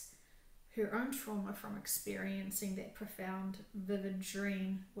release her own trauma from experiencing that profound, vivid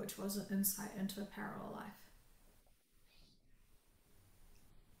dream, which was an insight into a parallel life?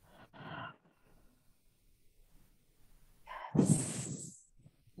 Yes.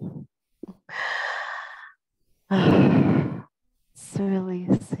 It's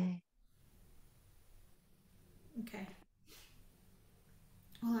releasing. Okay.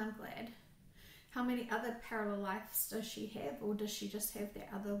 Well, I'm glad. How many other parallel lives does she have, or does she just have that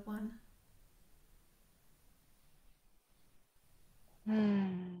other one?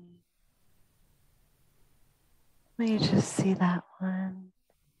 Let me just see that one.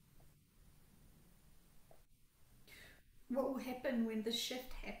 What will happen when the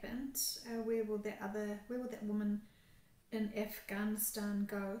shift happens? Where will that woman in Afghanistan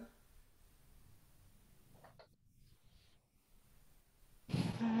go?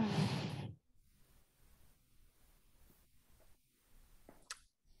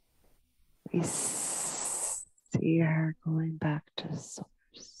 We see her going back to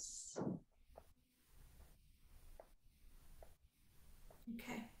source.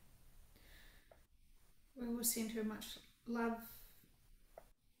 Okay. We will send her much love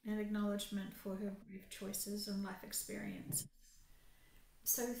and acknowledgement for her brave choices and life experience.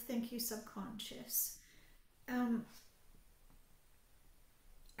 So thank you, subconscious. Um,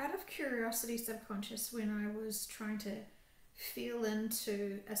 Out of curiosity, subconscious, when I was trying to feel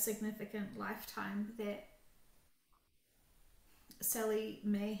into a significant lifetime that Sally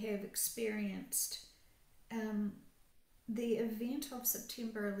may have experienced, um, the event of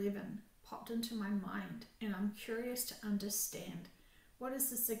September 11 popped into my mind, and I'm curious to understand what is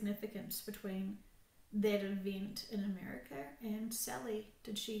the significance between that event in America and Sally.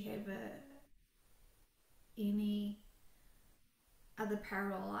 Did she have any other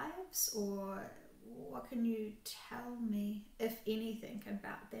parallel lives, or what can you tell me, if anything,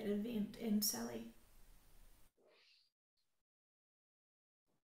 about that event and Sally?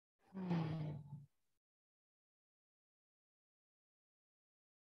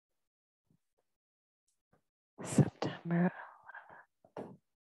 September.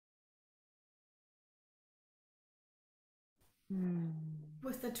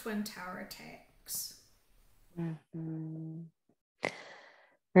 With the Twin Tower attacks. Mm-hmm.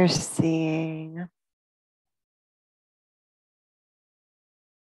 We're seeing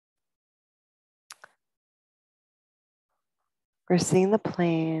the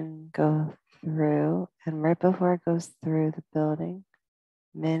plane go through, and right before it goes through the building,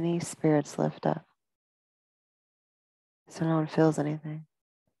 many spirits lift up. So no one feels anything.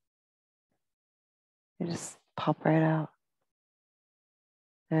 They just pop right out.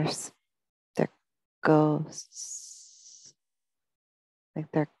 They're ghosts.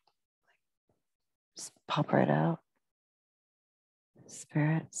 Like they're just pop right out.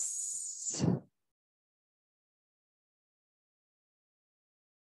 Spirits.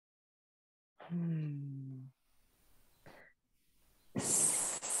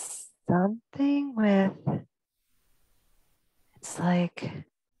 Something with, it's like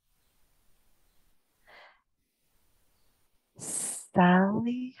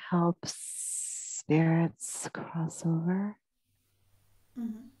Sally helps spirits cross over.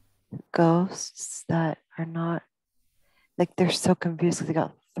 Ghosts that are not, like they're so confused because they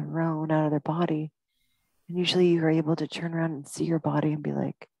got thrown out of their body. And usually you're able to turn around and see your body and be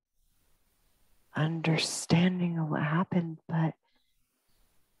like, understanding of what happened. But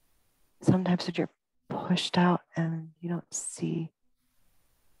sometimes when you're pushed out and you don't see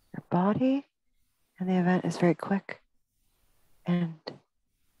your body, and the event is very quick. And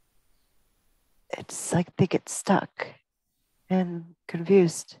it's like they get stuck and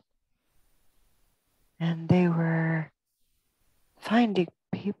confused. And they were finding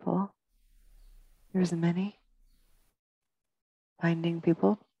people. There's many finding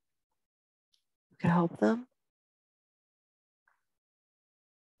people who could help them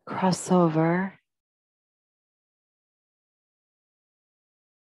cross over.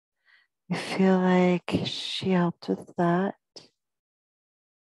 I feel like she helped with that.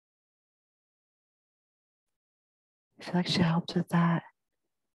 I feel like she helped with that.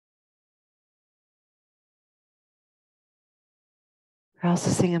 We're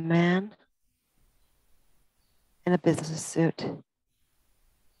also seeing a man in a business suit.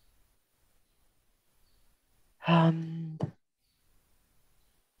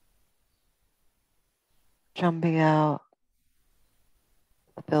 Jumping out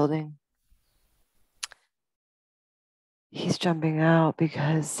the building. He's jumping out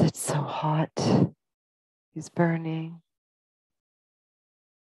because it's so hot He's burning.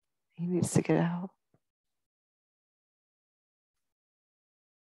 He needs to get out.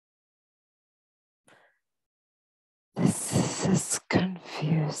 This is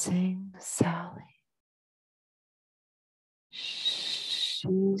confusing, Sally.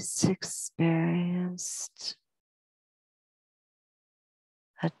 She's experienced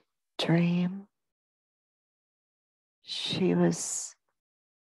a dream. She was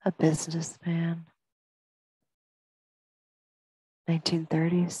a businessman,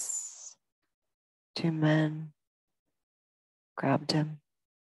 1930s. Two men grabbed him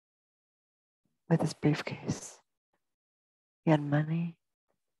with his briefcase. He had money.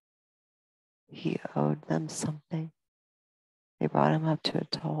 He owed them something. They brought him up to a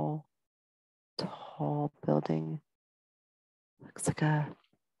tall building. Looks like a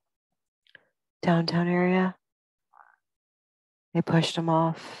downtown area. They pushed him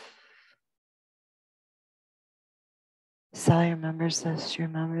off. Sally remembers this. She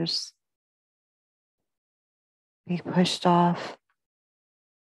remembers being pushed off,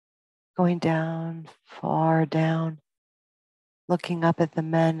 going down, far down, looking up at the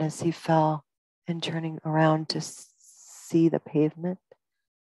men as he fell and turning around to see the pavement,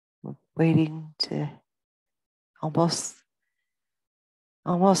 waiting to almost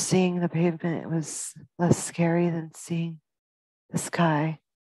seeing the pavement. It was less scary than seeing the sky,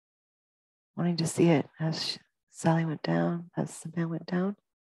 wanting to see it as Sally went down, as the man went down,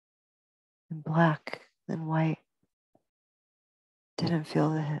 in black and white. Didn't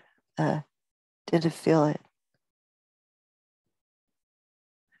feel it.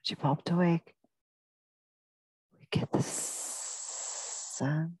 She popped awake. We get this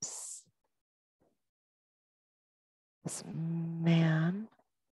sense this man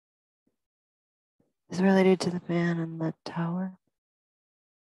is related to the man in the tower.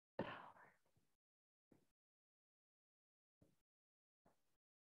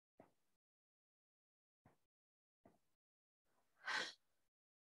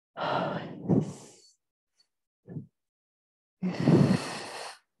 I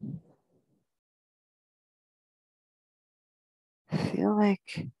feel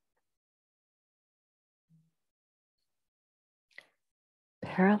like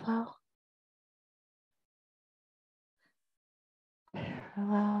parallel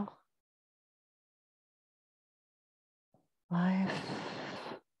life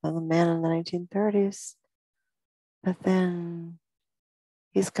of the man in the 1930s, but then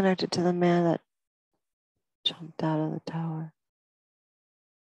he's connected to the man that jumped out of the tower.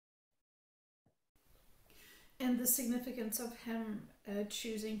 And the significance of him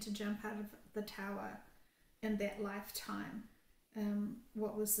choosing to jump out of the tower in that lifetime.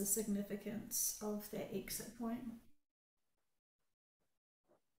 What was the significance of that exit point?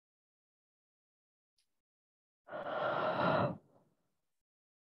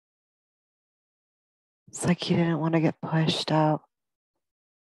 It's like he didn't want to get pushed out.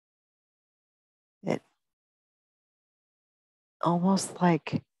 It almost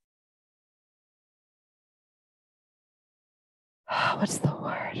like, what's the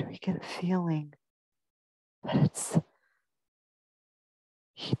word? We get a feeling that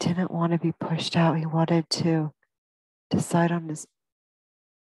he didn't want to be pushed out. He wanted to decide on his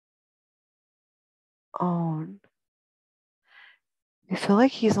own. I feel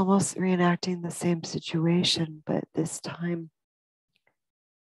like he's almost reenacting the same situation, but this time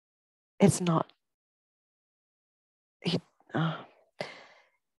it's not.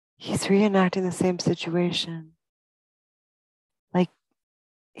 He's reenacting the same situation. Like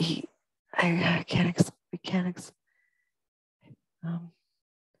he's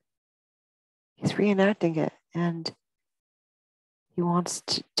reenacting it, and he wants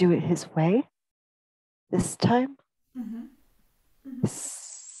to do it his way this time. Mm-hmm. Mm-hmm.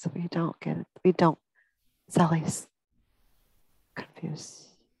 So we don't get it. We don't. Sally's confused.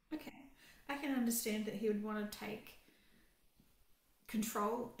 Okay. I can understand that he would want to take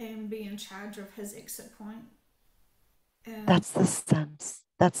control and be in charge of his exit point. That's the sense.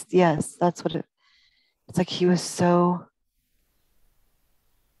 That's what it's like. He was so,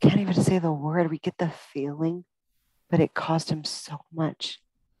 can't even say the word. We get the feeling, but it cost him so much.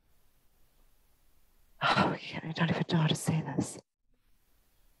 Oh, I don't even know how to say this.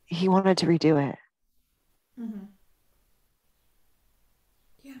 He wanted to redo it. Mm-hmm.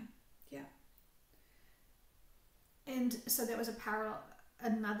 Yeah. And so that was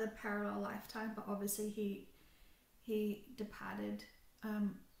another parallel lifetime, but obviously he departed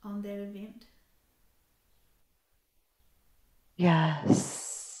on that event. Yes.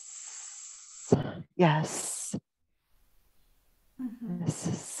 Mm-hmm. This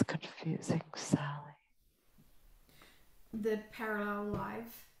is confusing, Sally. the parallel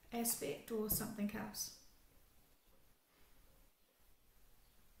life aspect or something else?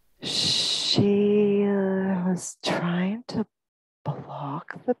 She was trying to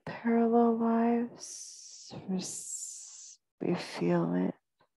block the parallel lives. We feel it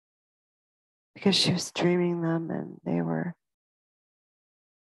because she was dreaming them and they were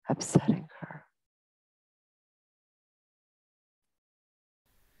upsetting her.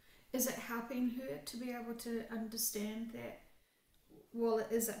 Is it helping her to be able to understand that while it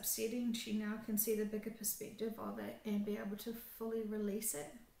is upsetting, she now can see the bigger perspective of it and be able to fully release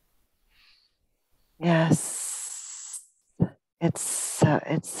it? Yes, it was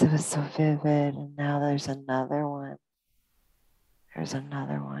so vivid, and now there's another one. There's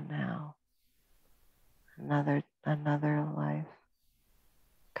another one now. Another life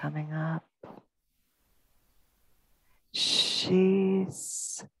coming up.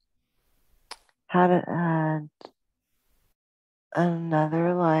 She's had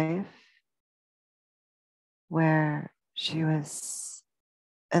another life where she was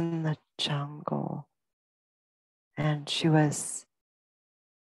in the jungle, and she was,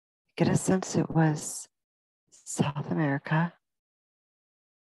 get a sense it was South America,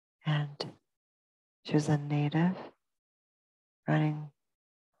 and she was a native running.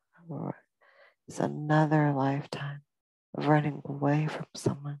 It's another lifetime of running away from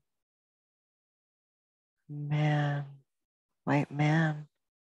someone. Man, white man,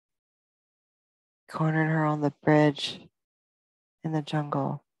 cornered her on the bridge in the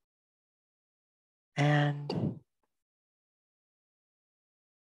jungle and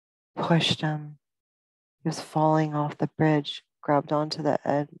pushed him. He was falling off the bridge, grabbed onto the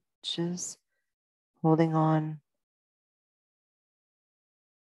edges, holding on.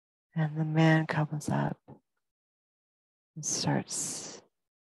 And the man comes up and starts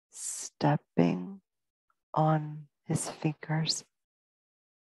stepping on his fingers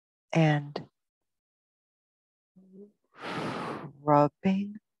and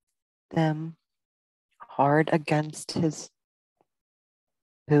rubbing them hard against his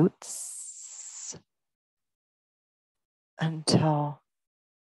boots until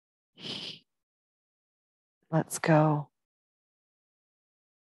he lets go.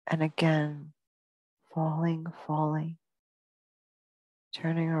 And again, falling,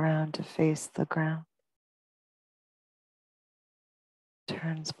 turning around to face the ground,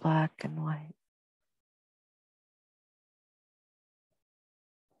 turns black and white.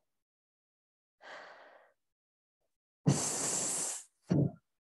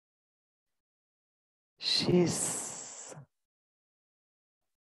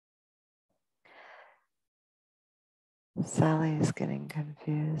 Sally's getting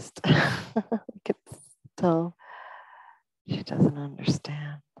confused. I can tell she doesn't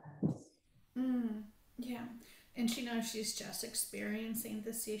understand this. Yeah, and she knows she's just experiencing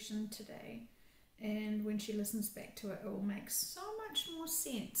the session today, and when she listens back to it, it will make so much more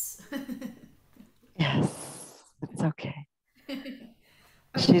sense. Yes, it's okay. Okay.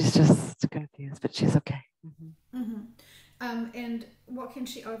 She's just confused, but she's okay. And what can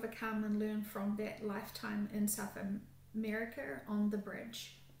she overcome and learn from that lifetime in South America on the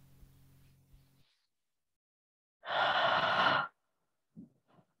bridge?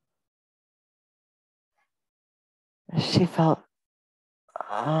 She felt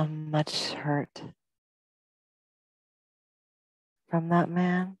much hurt from that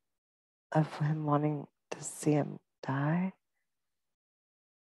man, of him wanting to see him die,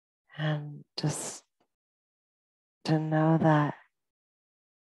 and just to know that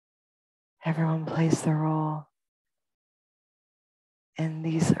everyone plays their role in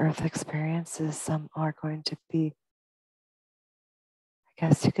these earth experiences. Some are going to be, I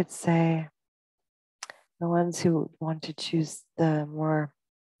guess you could say, the ones who want to choose the more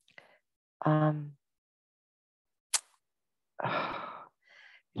you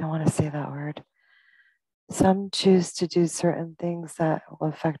don't want to say that word. Some choose to do certain things that will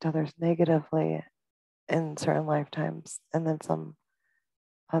affect others negatively in certain lifetimes, and then some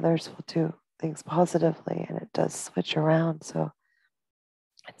others will do things positively, and it does switch around. So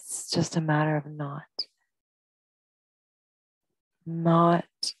it's just a matter of not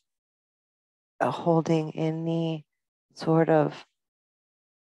holding any sort of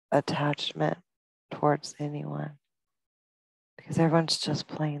attachment towards anyone, because everyone's just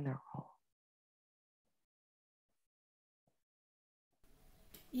playing their role.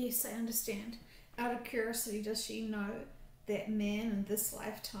 Yes, I understand. Out of curiosity, does she know that man in this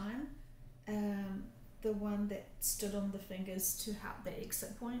lifetime, um, the one that stood on the fingers to help the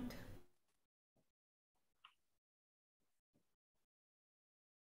exit point?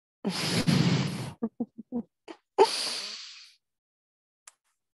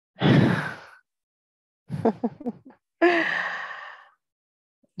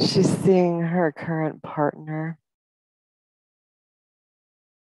 She's seeing her current partner.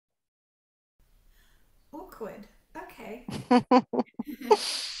 Awkward. Okay.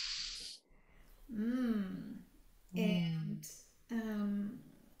 And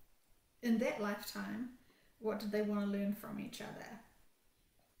in that lifetime, what did they want to learn from each other?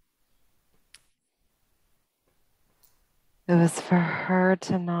 It was for her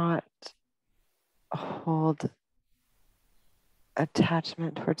to not hold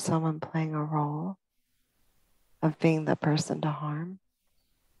attachment towards someone playing a role of being the person to harm,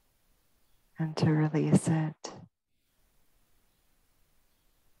 and to release it.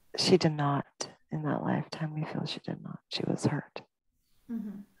 She did not in that lifetime. We feel she did not. She was hurt,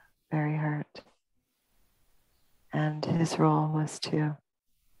 very hurt. And his role was to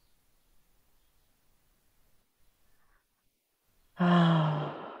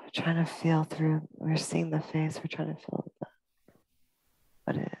trying to feel through. We're seeing the face. We're trying to feel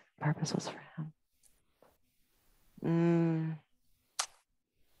what purpose was for him.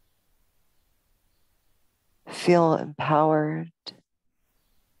 Feel empowered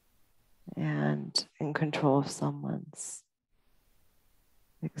and in control of someone's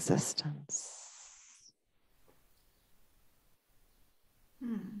existence.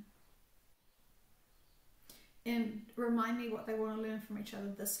 And remind me what they want to learn from each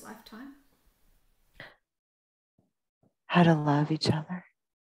other this lifetime. How to love each other.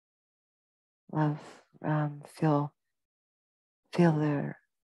 Love, feel their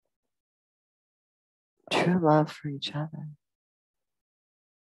true love for each other.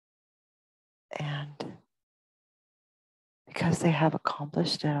 And because they have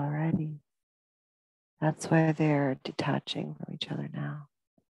accomplished it already, that's why they're detaching from each other now.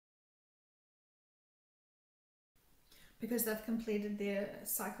 Because they've completed their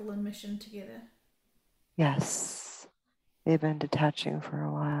cycle and mission together. Yes. They've been detaching for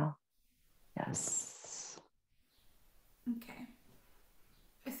a while. Yes. Okay.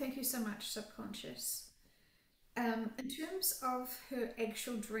 Thank you so much, subconscious. In terms of her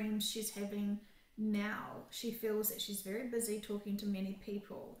actual dreams she's having now, she feels that she's very busy talking to many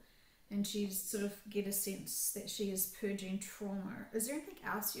people, and she's sort of get a sense that she is purging trauma. Is there anything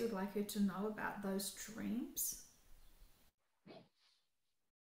else you would like her to know about those dreams?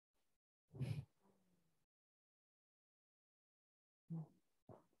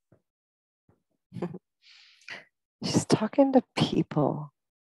 She's talking to people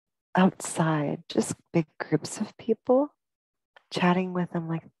outside, just big groups of people, chatting with them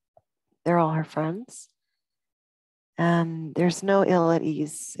like they're all her friends. There's no ill at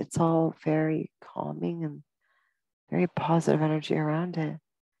ease. It's all very calming and very positive energy around it.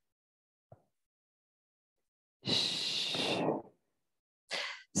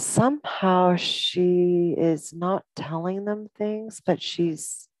 Somehow she is not telling them things, but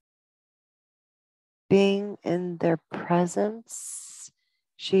she's being in their presence.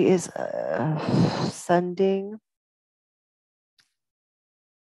 She is sending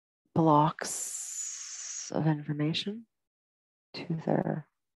blocks of information to their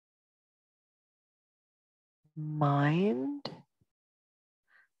mind.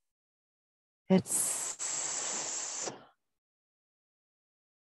 We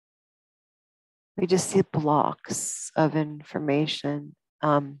just see blocks of information.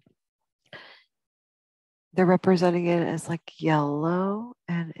 They're representing it as like yellow,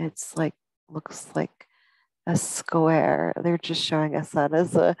 and it's like looks like a square. They're just showing us that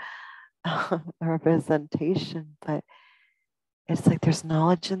as a representation, but it's like there's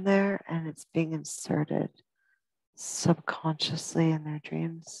knowledge in there, and it's being inserted subconsciously in their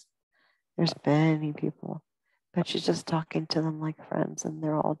dreams. There's many people, but she's just talking to them like friends, and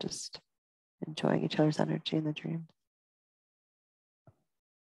they're all just enjoying each other's energy in the dream.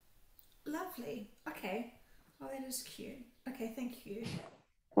 Lovely. Okay. Oh, that is cute. Okay, thank you.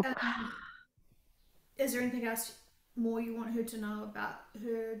 Is there anything else more you want her to know about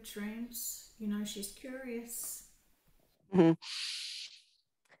her dreams? You know, she's curious. Mm-hmm.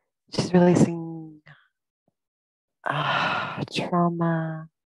 She's releasing trauma,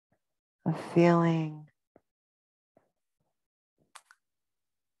 a feeling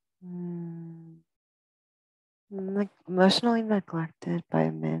like emotionally neglected by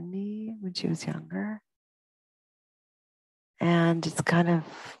many when she was younger. And it's kind of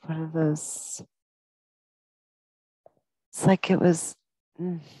one of those, it's like it was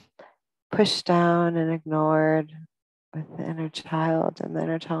pushed down and ignored with the inner child, and the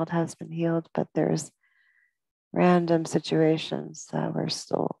inner child has been healed, but there's random situations that were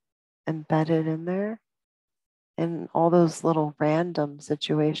still embedded in there. And all those little random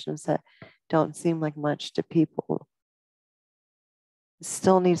situations that don't seem like much to people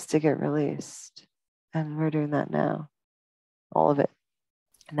still needs to get released. And we're doing that now, all of it.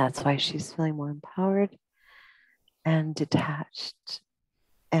 And that's why she's feeling more empowered and detached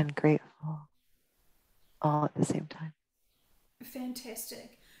and grateful all at the same time.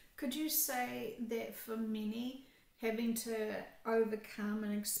 Fantastic. Could you say that for many, having to overcome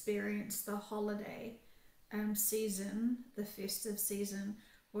and experience the holiday season, the festive season,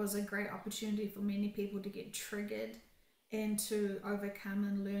 was a great opportunity for many people to get triggered and to overcome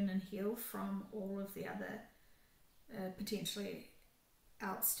and learn and heal from all of the other potentially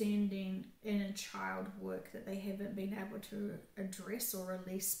outstanding inner child work that they haven't been able to address or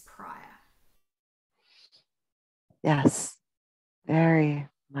release prior? Yes, very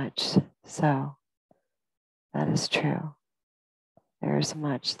much so. That is true. There's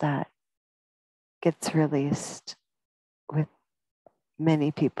much that gets released with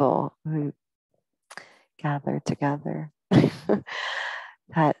many people who gather together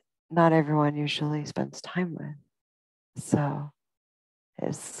that not everyone usually spends time with. So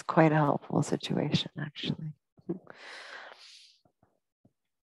it's quite a helpful situation, actually.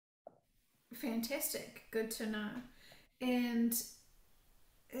 Fantastic. Good to know. And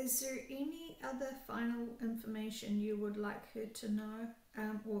is there any other final information you would like her to know,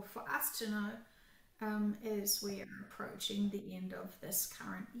 or for us to know, as we are approaching the end of this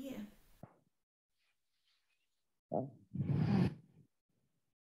current year?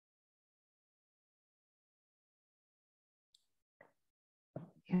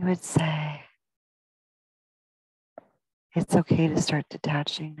 You would say it's okay to start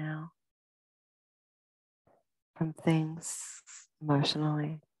detaching now from things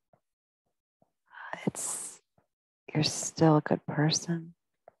emotionally. You're still a good person.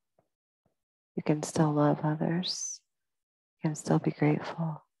 You can still love others. You can still be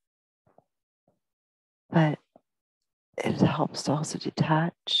grateful. But it helps to also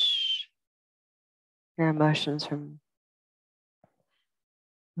detach your emotions from,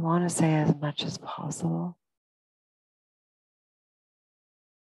 you want to say as much as possible,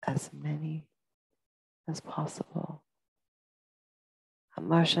 as many as possible.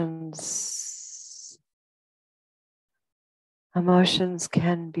 Emotions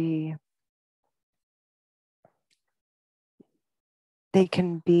can be, they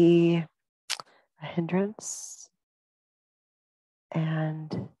can be a hindrance,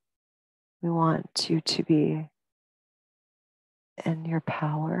 and we want you to be in your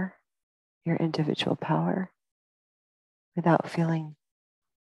power, your individual power, without feeling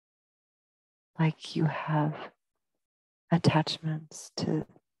like you have attachments to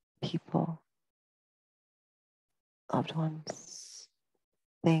people, loved ones,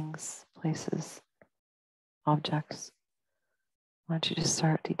 things, places, objects. I want you to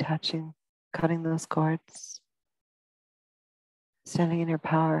start detaching, cutting those cords, standing in your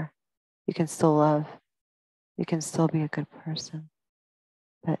power. You can still love, you can still be a good person,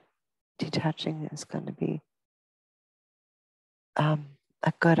 but detaching is going to be a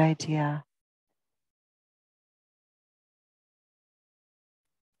good idea.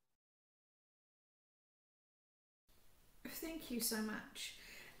 Thank you so much.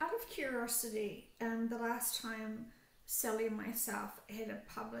 Out of curiosity, the last time Sally and myself had a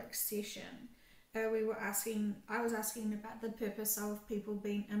public session, I was asking about the purpose of people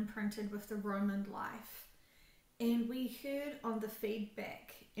being imprinted with the Roman life. And we heard on the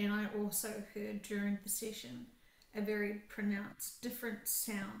feedback, and I also heard during the session, a very pronounced different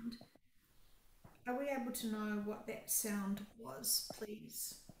sound. Are we able to know what that sound was,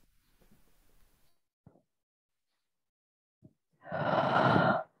 please?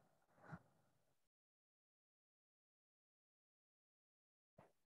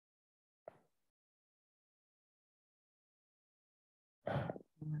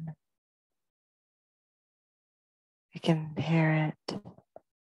 We can hear it.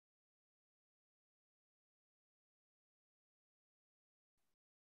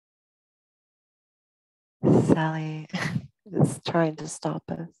 Sally is trying to stop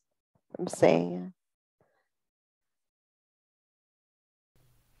us from saying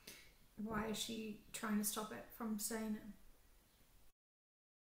Why is she trying to stop it from saying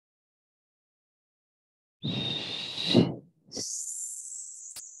it.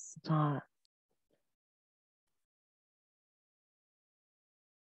 Stop.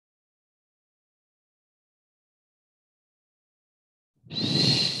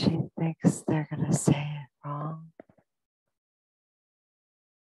 She thinks they're going to say it wrong.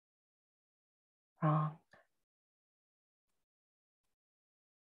 Wrong.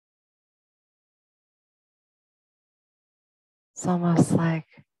 It's almost like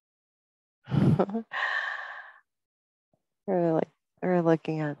we're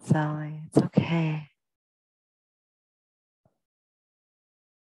looking at Sally. It's okay.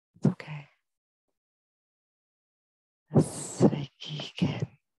 It's okay.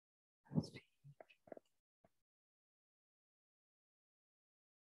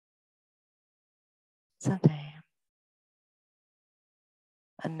 It's a name.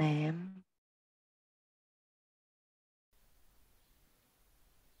 A name.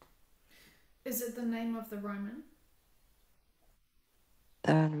 Is it the name of the Roman?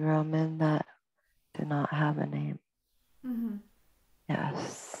 The Roman that did not have a name. Mm-hmm.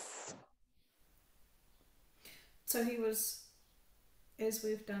 Yes. So he was, as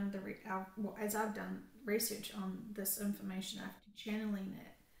we've done as I've done research on this information after channeling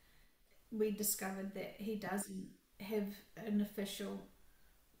it, we discovered that he doesn't have an official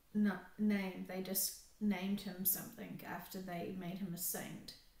name. They just named him something after they made him a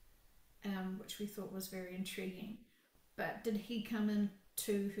saint, which we thought was very intriguing. But did he come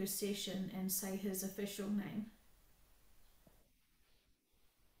into her session and say his official name?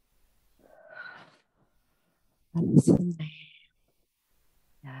 That's a name.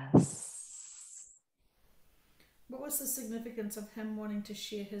 Yes. What was the significance of him wanting to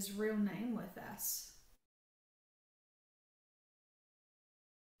share his real name with us?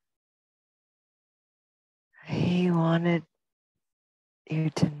 He wanted you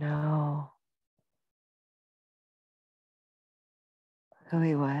to know who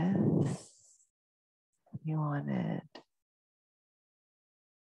he was. He wanted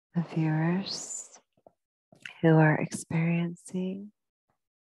the viewers who are experiencing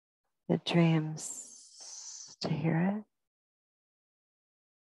the dreams to hear it.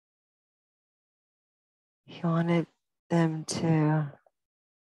 He wanted them to,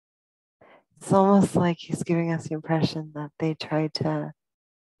 it's almost like he's giving us the impression that they tried to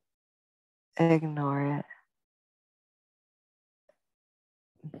ignore it.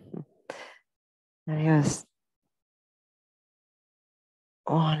 And he was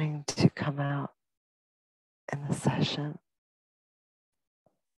wanting to come out in the session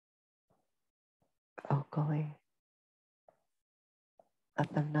vocally,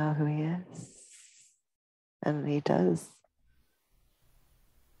 let them know who he is. And he does.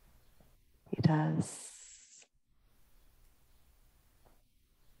 He does.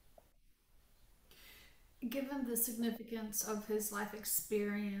 Given the significance of his life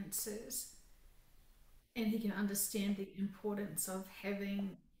experiences, and he can understand the importance of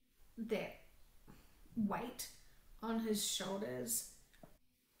having that weight on his shoulders,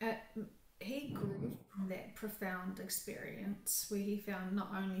 uh, he grew from that profound experience where he found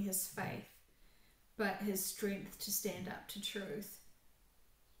not only his faith but his strength to stand up to truth.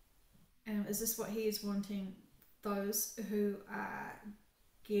 Is this what he is wanting those who are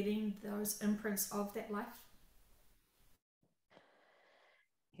getting those imprints of that life?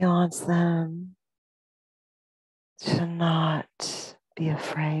 He wants them to not be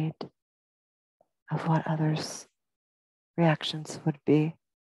afraid of what others' reactions would be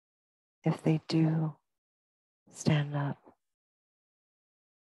if they do stand up.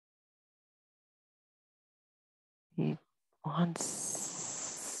 He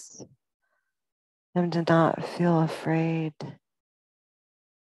wants them to not feel afraid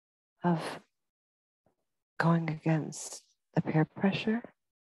of going against the peer pressure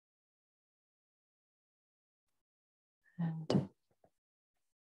and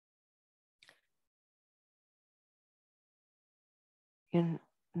you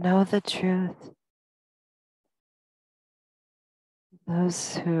know the truth.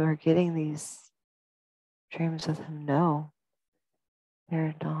 Those who are getting these dreams with him know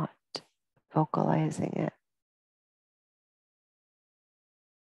they're not vocalizing it.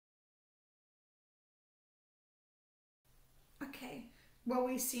 Okay, well,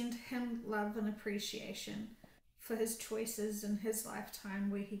 we send him love and appreciation for his choices in his lifetime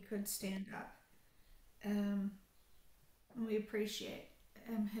where he could stand up. Um, and we appreciate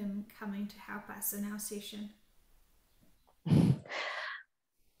him coming to help us in our session.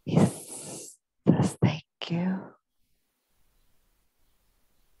 He says, thank you.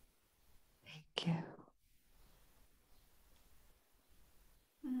 Thank you.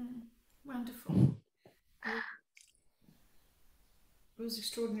 Wonderful. It was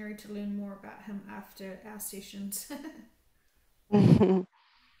extraordinary to learn more about him after our sessions.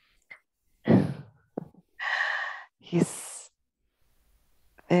 He's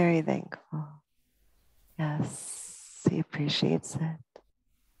very thankful. Yes, he appreciates it.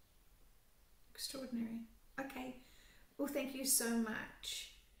 Extraordinary. Okay. Well, thank you so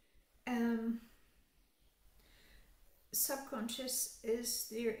much. Um, subconscious, is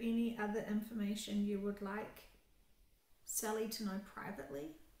there any other information you would like Sally to know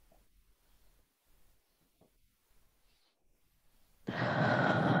privately?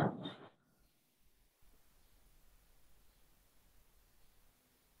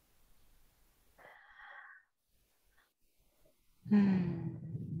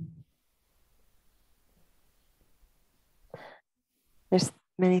 There's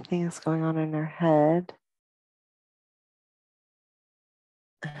many things going on in her head.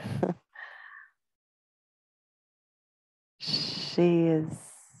 She is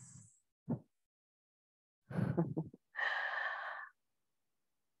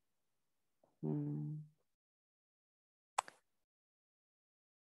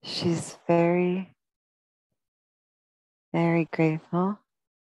she's very, very grateful.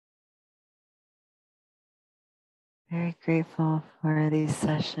 Very grateful for these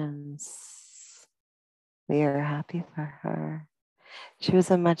sessions. We are happy for her. She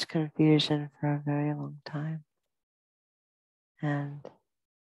was in much confusion for a very long time and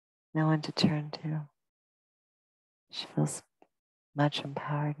no one to turn to. She feels much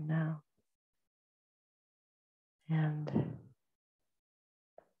empowered now. And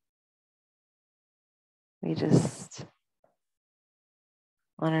we just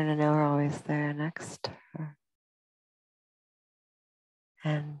want her to know we're always there next to her.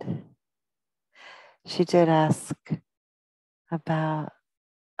 And she did ask about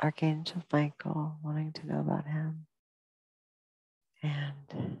Archangel Michael, wanting to know about him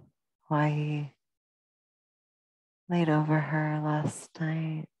and why he laid over her last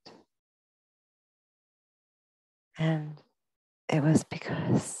night. And it was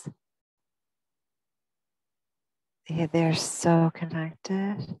because they're so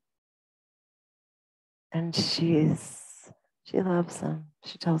connected, and she loves him.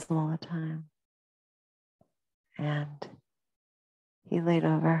 She tells him all the time. And he laid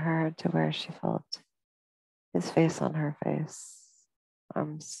over her to where she felt his face on her face.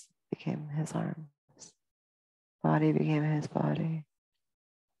 Arms became his arms. Body became his body.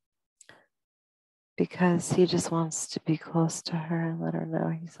 Because he just wants to be close to her and let her know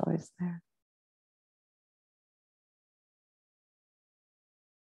he's always there.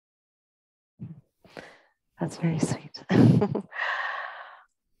 That's very sweet.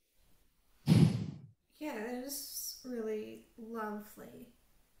 Yeah, it is really lovely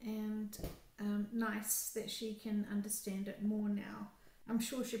and nice that she can understand it more now. I'm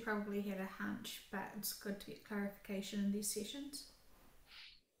sure she probably had a hunch, but it's good to get clarification in these sessions.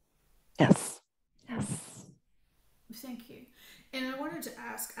 Yes. Yes. Thank you. And I wanted to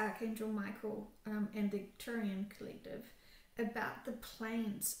ask Archangel Michael and the Arcturian Collective about the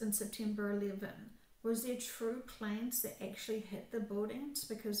planes in September 11. Was there true planes that actually hit the buildings?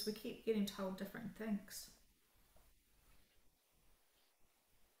 Because we keep getting told different things.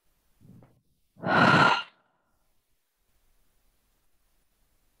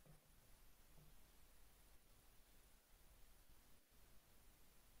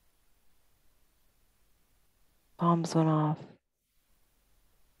 Bombs went off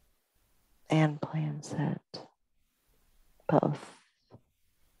and planes hit. Both.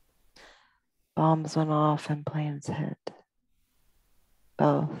 Bombs went off and planes hit.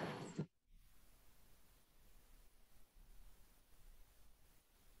 Both.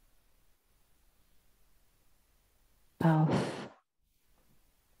 Both.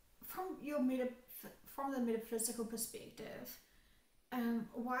 From the metaphysical perspective,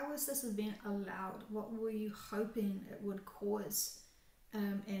 why was this event allowed? What were you hoping it would cause,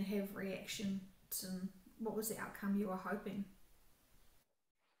 and have reactions? And what was the outcome you were hoping?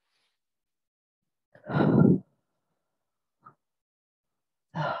 The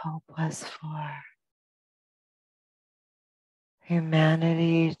hope was for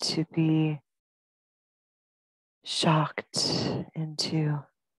humanity to be shocked into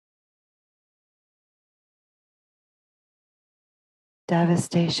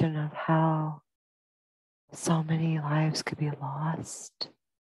devastation of how so many lives could be lost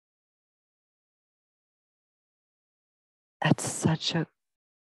at such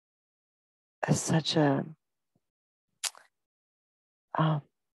um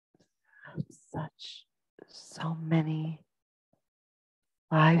such so many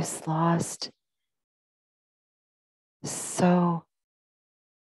lives lost. So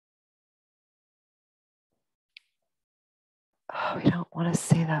we don't want to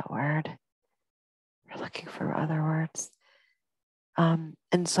say that word. We're looking for other words.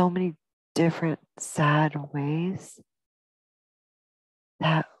 In so many different sad ways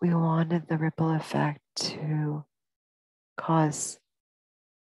that we wanted the ripple effect to cause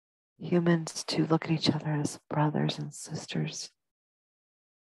humans to look at each other as brothers and sisters,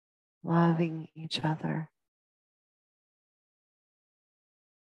 loving each other,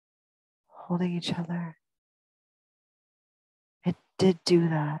 holding each other. It did do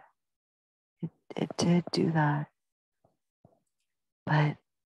that. It did do that. But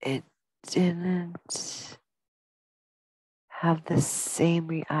it didn't have the same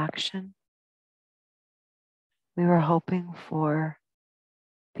reaction we were hoping for,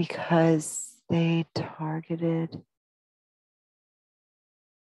 because they targeted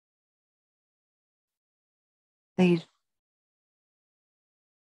they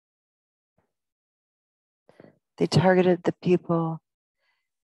targeted the people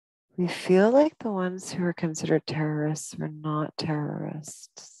we feel like the ones who are considered terrorists were not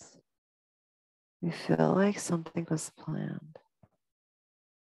terrorists. We feel like something was planned.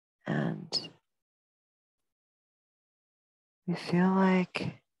 And we feel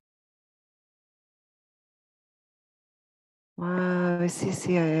like, wow, we see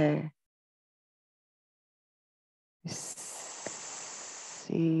CIA. We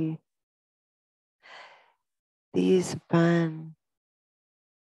see these men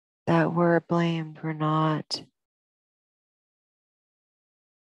that were blamed were not,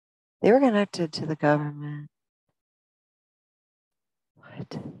 they were connected to the government.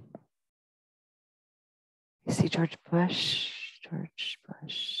 What? You see George Bush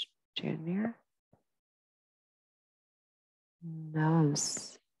Jr.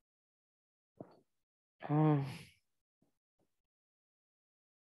 knows.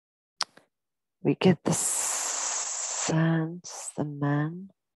 We get the sense the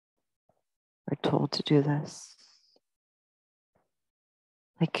men were told to do this.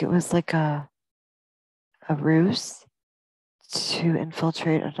 Like it was like a ruse to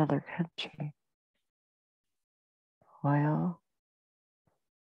infiltrate another country. Oil.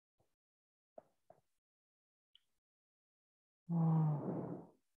 Oh.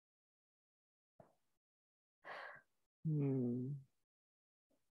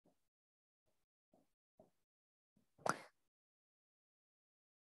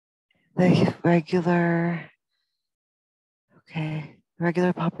 The regular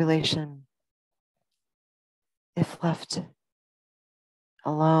population, if left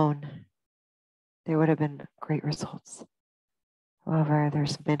alone, there would have been great results. However,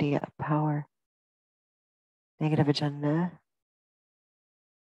 there's many power, negative agenda,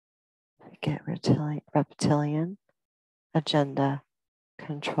 we get reptilian agenda,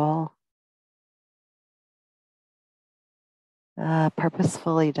 control,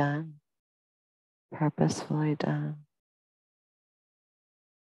 purposefully done,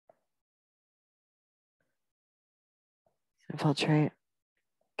 infiltrate,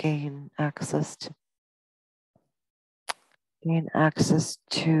 gain access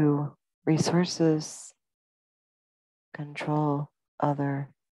to resources, control other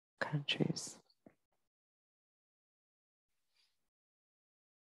countries.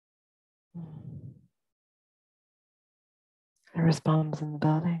 There was bombs in the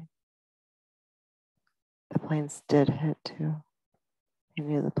building. The planes did hit too. They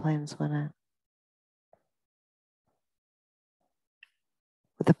knew the planes wouldn't.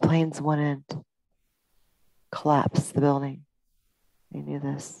 But the planes wouldn't collapse the building. They knew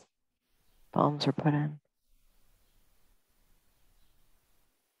this. Bombs were put in.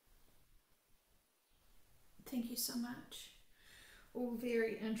 Thank you so much. All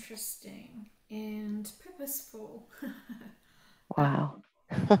very interesting and purposeful. Wow.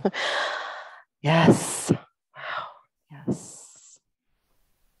 Yes. Wow. Yes.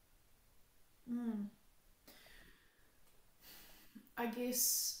 I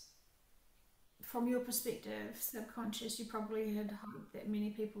guess from your perspective, subconscious, you probably had hoped that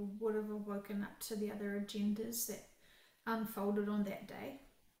many people would have woken up to the other agendas that unfolded on that day.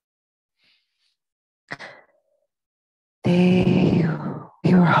 We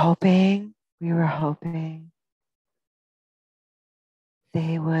were hoping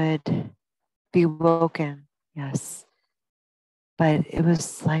they would be woken, yes. But it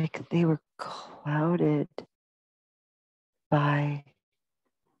was like they were clouded by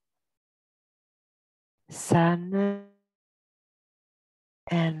sadness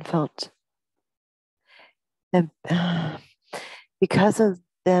and felt them because of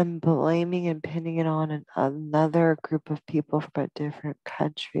them blaming and pinning it on another group of people from a different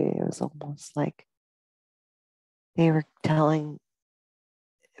country. It was almost like they were telling,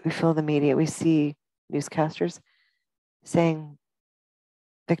 we feel the media, we see newscasters saying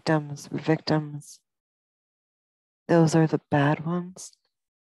victims, those are the bad ones.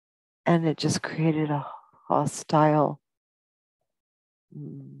 And it just created a hostile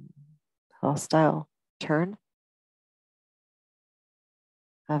hostile turn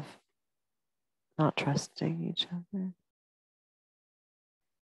of not trusting each other.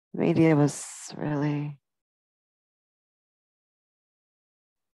 The media was really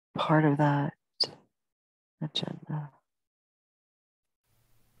part of that agenda.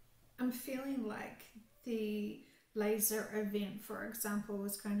 I'm feeling like the laser event, for example,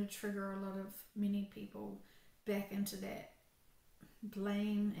 was going to trigger a lot of many people back into that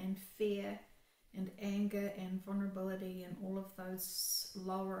blame and fear and anger and vulnerability and all of those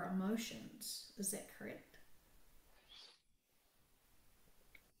lower emotions. Is that correct?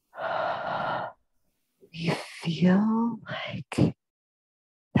 You feel like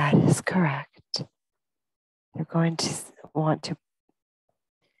that is correct. They're going to want to,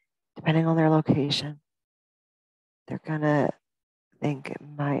 depending on their location, they're going to think it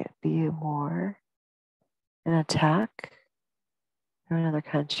might be more an attack from another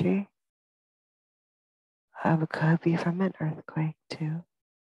country. It could be from an earthquake too,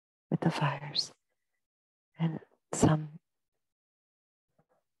 with the fires. And some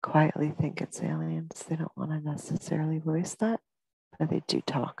quietly think it's aliens. They don't want to necessarily voice that, but they do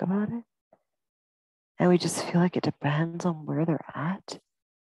talk about it. And we just feel like it depends on where they're at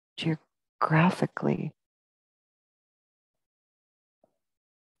geographically,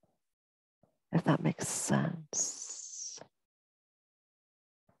 if that makes sense.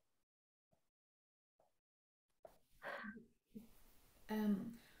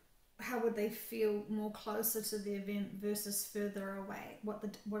 Um, how would they feel more closer to the event versus further away?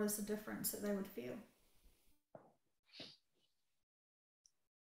 What is the difference that they would feel?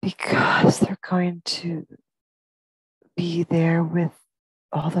 Because they're going to be there with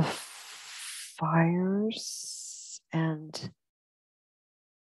all the fires, and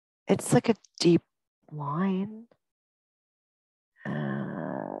it's like a deep line.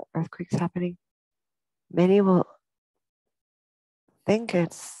 Earthquakes happening. Many will think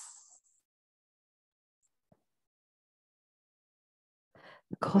it's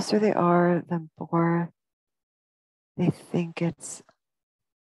the closer they are, the more they think it's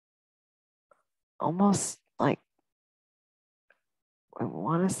almost like, I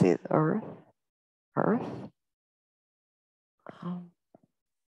want to say Earth.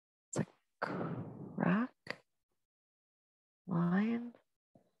 It's like crack line.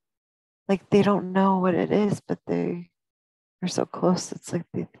 Like they don't know what it is, but they're so close. It's like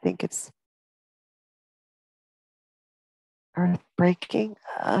they think it's Earth breaking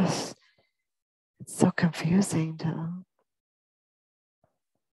us. It's so confusing to them.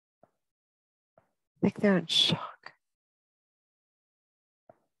 I think they're in shock.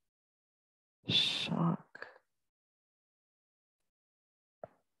 Shock.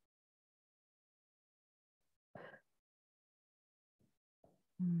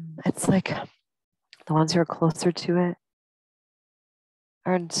 It's like the ones who are closer to it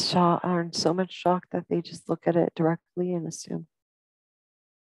are in shock, are in so much shock that they just look at it directly and assume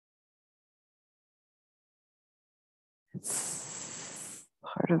it's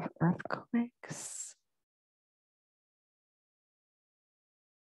part of earthquakes.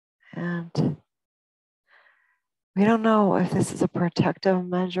 And we don't know if this is a protective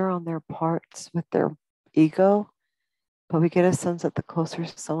measure on their parts with their ego, but we get a sense that the closer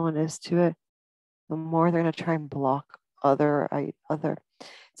someone is to it, the more they're going to try and block other.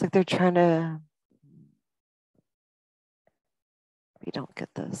 It's like they're trying to. We don't get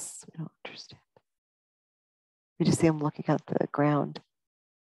this. We don't understand. We just see them looking at the ground,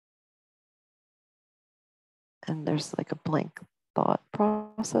 and there's like a blank thought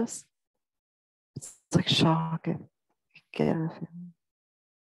process. It's like shock and get a feeling.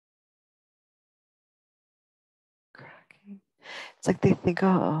 Cracking. It's like they think,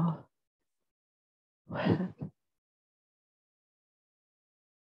 oh, what?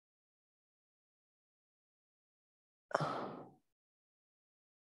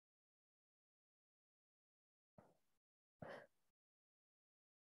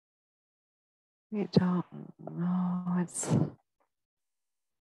 We don't know. It's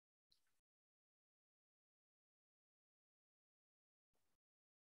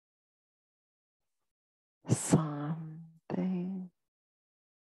something.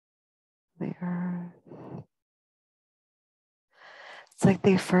 The earth. It's like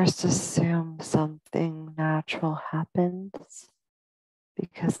they first assume something natural happens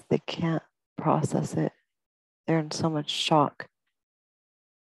because they can't process it. They're in so much shock.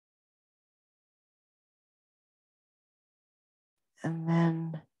 And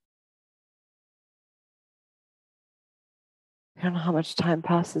then I don't know how much time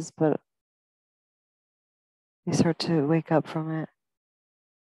passes, but they start to wake up from it.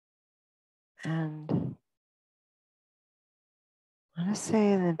 And I want to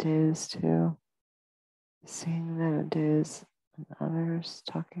say the dues too. Seeing the dues and others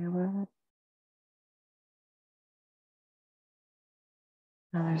talking about it.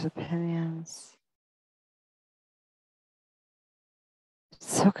 Others' opinions.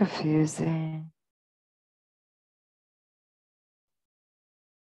 It's so confusing.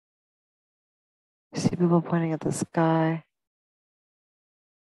 You see people pointing at the sky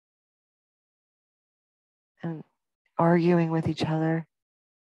and arguing with each other.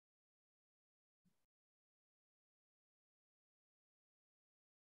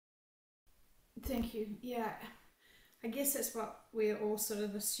 Thank you. Yeah, I guess that's what we're all sort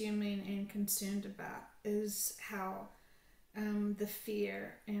of assuming and concerned about is how the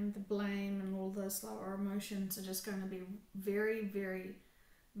fear and the blame and all those lower emotions are just going to be very, very,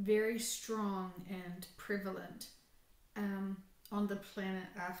 very strong and prevalent um, on the planet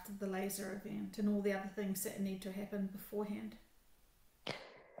after the laser event and all the other things that need to happen beforehand.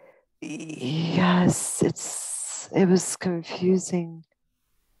 Yes, it was confusing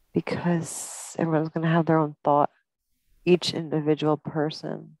because everyone's going to have their own thought. Each individual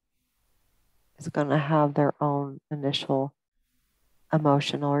person is going to have their own initial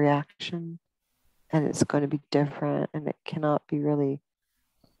emotional reaction, and it's going to be different, and it cannot be really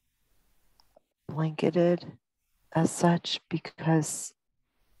blanketed as such because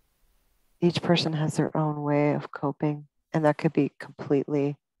each person has their own way of coping, and that could be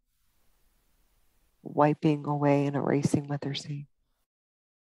completely wiping away and erasing what they're seeing.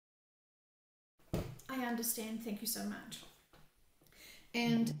 I understand. Thank you so much.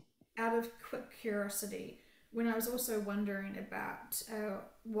 And out of quick curiosity, when I was also wondering about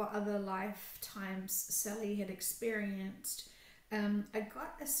what other lifetimes Sally had experienced, I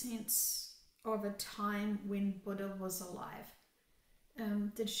got a sense of a time when Buddha was alive.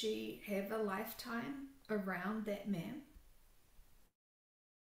 Did she have a lifetime around that man?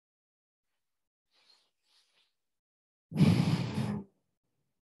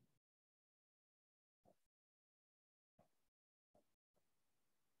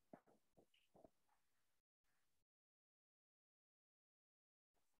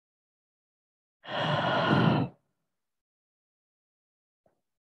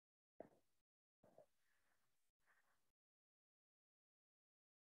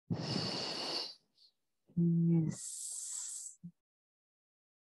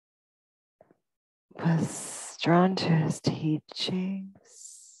 Was drawn to his teachings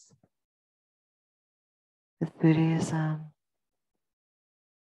with Buddhism,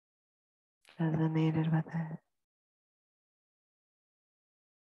 resonated with it.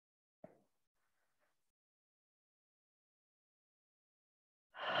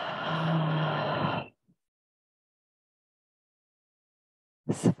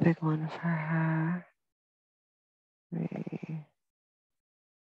 It's a big one for her. We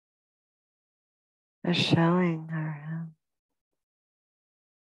are showing her him.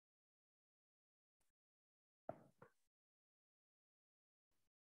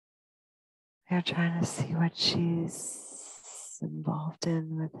 We are trying to see what she's involved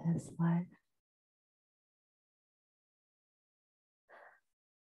in with his life.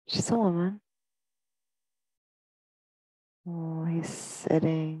 She's a woman. Oh, he's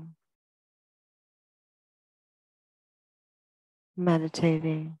sitting,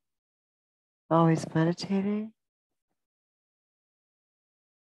 meditating, always meditating.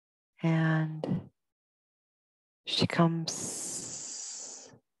 And she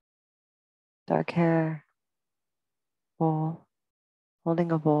comes, dark hair, bowl,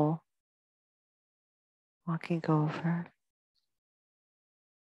 holding a bowl, walking over.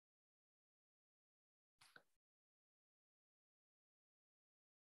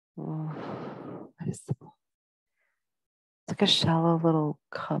 Oh, what is the bowl? It's like a shallow little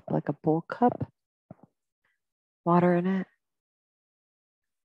cup, like a bowl cup, water in it.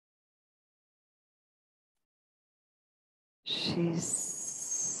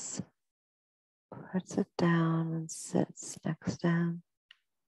 She's puts it down and sits next to him.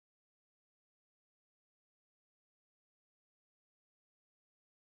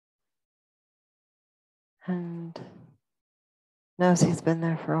 And knows he's been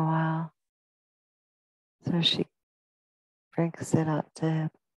there for a while. So she drinks it up to him.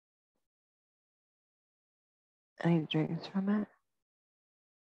 And he drinks from it.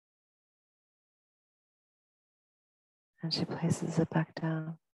 And she places it back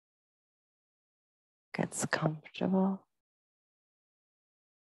down. Gets comfortable.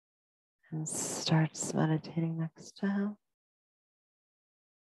 And starts meditating next to him.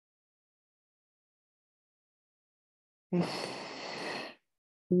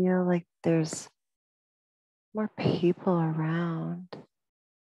 We feel like there's more people around,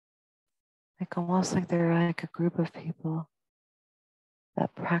 like almost like they're like a group of people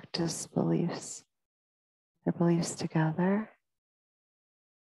that practice their beliefs together,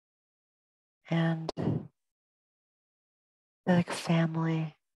 and they're like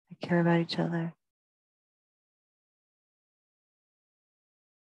family. They care about each other.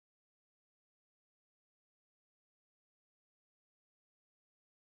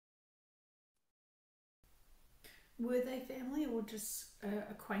 Were they family or just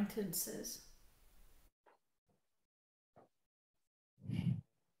acquaintances?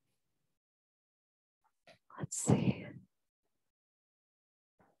 Let's see.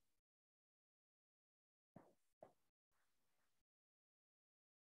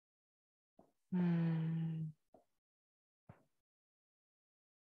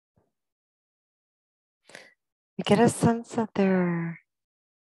 You get a sense that they're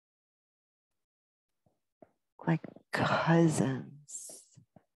like cousins.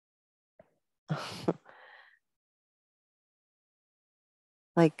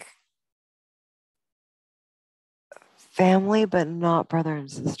 Like family, but not brother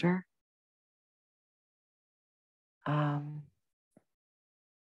and sister.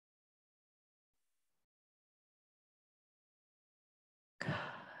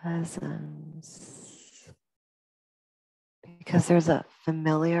 Cousins. Because there's a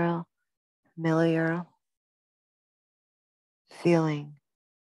familiar feeling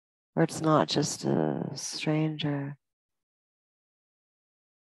where it's not just a stranger.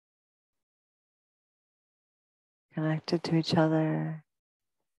 Connected to each other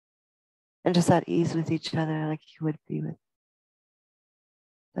and just at ease with each other, like you would be with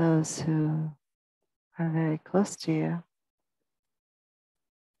those who are very close to you.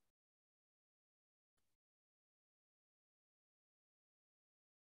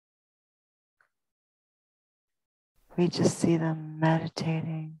 We just see them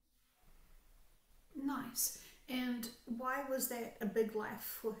meditating. Nice. And why was that a big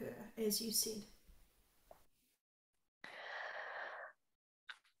life for her, as you said?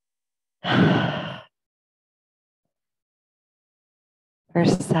 For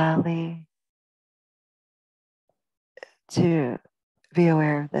Sally to be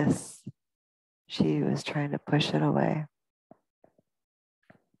aware of this, she was trying to push it away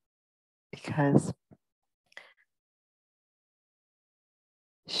because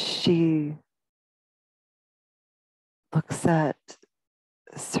she looks at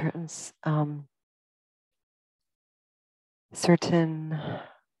certain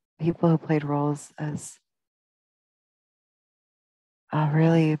people who played roles as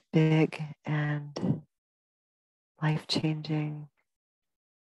really big and life-changing,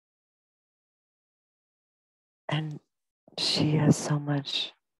 and she has so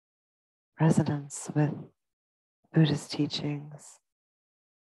much resonance with Buddhist teachings,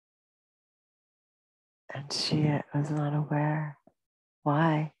 and she was not aware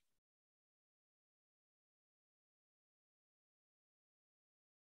why.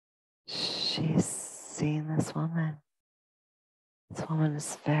 She's seen this woman. This woman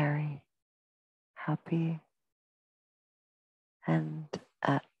is very happy and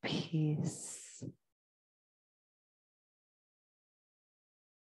at peace.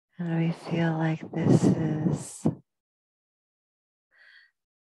 And we feel like this is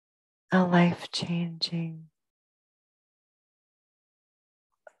a life-changing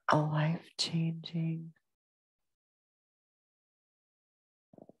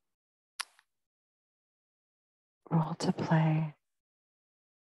role to play,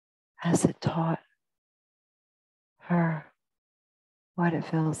 as it taught her what it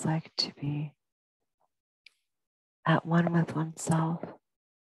feels like to be at one with oneself,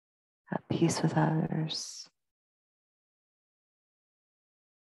 at peace with others.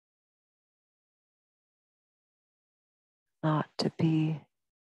 Not to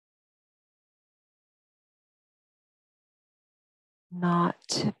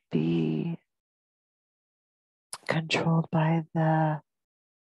be controlled by the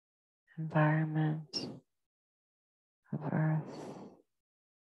environment of Earth,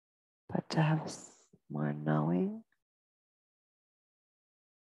 but to have more knowing.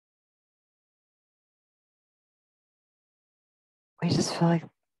 We just feel like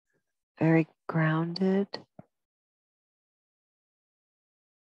very grounded,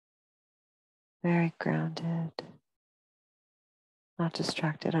 not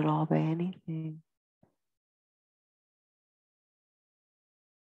distracted at all by anything.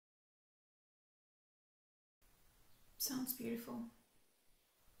 Sounds beautiful.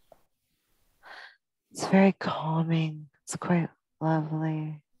 It's very calming. It's quite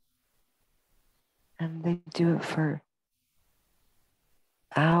lovely. And they do it for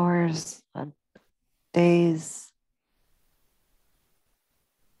hours, days.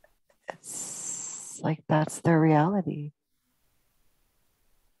 It's like that's their reality.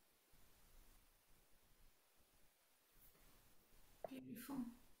 Beautiful.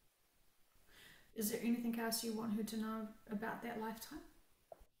 Is there anything else you want her to know about that lifetime?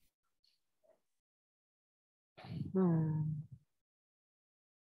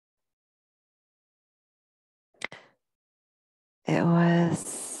 It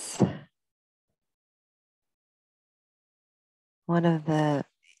was one of the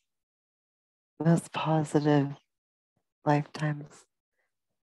most positive lifetimes.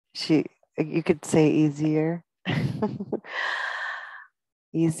 You could say easier.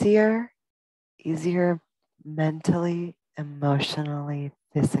 easier mentally, emotionally,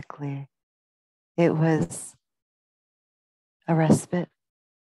 physically. It was a respite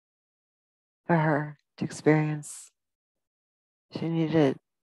for her to experience. She needed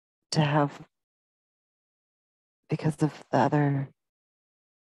to have, because of the other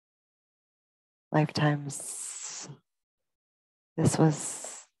lifetimes, this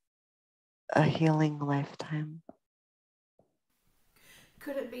was a healing lifetime.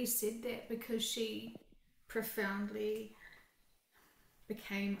 Could it be said that because she profoundly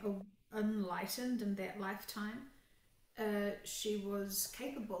became enlightened in that lifetime, she was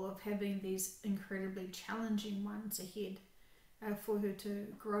capable of having these incredibly challenging ones ahead for her to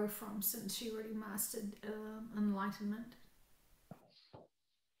grow from, since she already mastered enlightenment?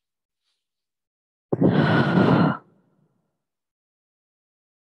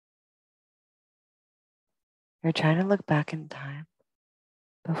 You're trying to look back in time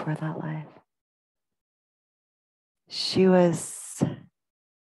before that life. She was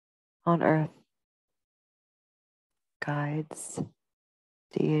on earth, guides,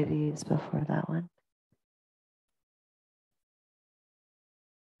 deities before that one.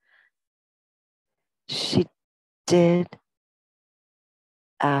 She did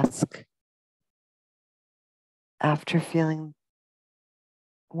ask, after feeling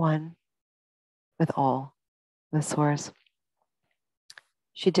one with all, with Source,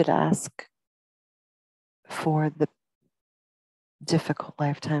 she did ask for the difficult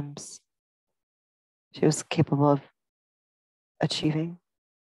lifetimes she was capable of achieving.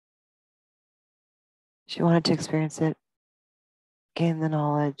 She wanted to experience it, gain the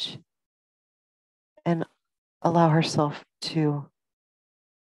knowledge, and allow herself to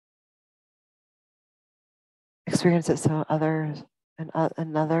experience it so others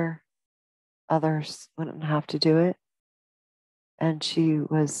others wouldn't have to do it. And she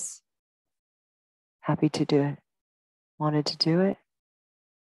was happy to do it, wanted to do it.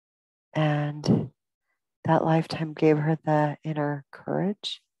 And that lifetime gave her the inner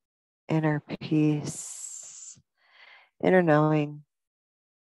courage, inner peace, inner knowing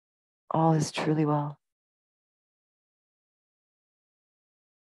all is truly well.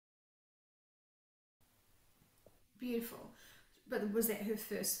 Beautiful. But was that her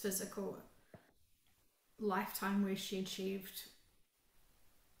first physical lifetime where she achieved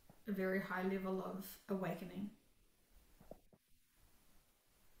a very high level of awakening?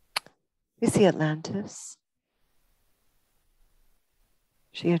 You see Atlantis.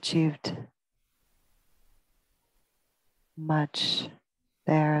 She achieved much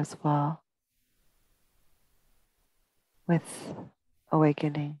there as well with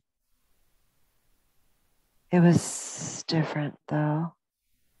awakening. It was different though,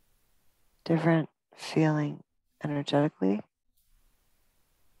 different feeling energetically.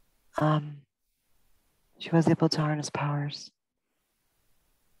 She was able to harness powers.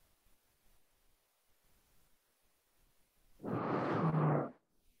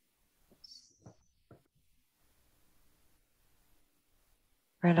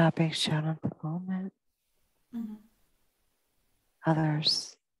 We're not being shown at the moment. Mm-hmm.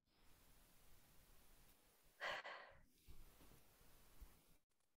 Others.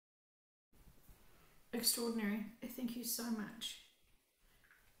 Extraordinary. Thank you so much.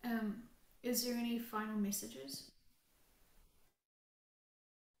 Is there any final messages?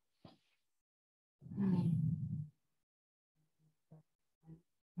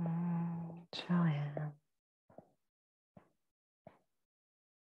 Joanne.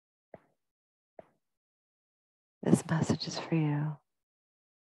 This message is for you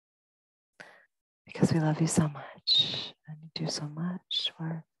because we love you so much and you do so much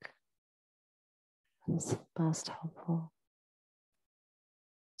work. It's most helpful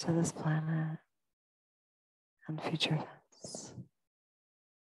to this planet and future events.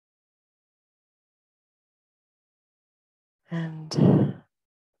 And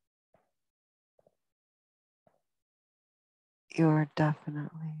you're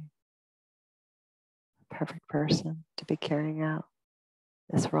definitely the perfect person to be carrying out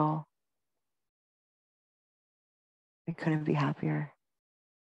this role. I couldn't be happier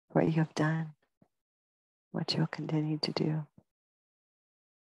for what you have done, what you'll continue to do.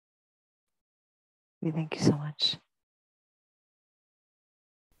 We thank you so much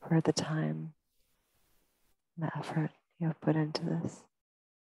for the time and the effort you have put into this.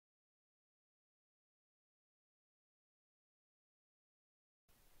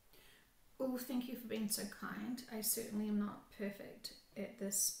 Well, thank you for being so kind. I certainly am not perfect at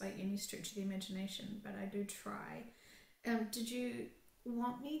this by any stretch of the imagination, but I do try. Did you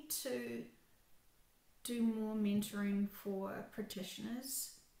want me to do more mentoring for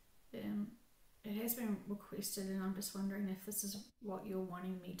practitioners? Um, it has been requested, and I'm just wondering if this is what you're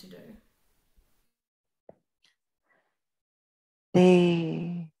wanting me to do.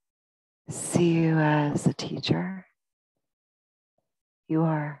 They see you as a teacher. You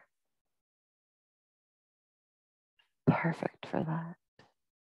are perfect for that.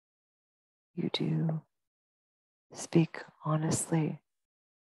 You do speak honestly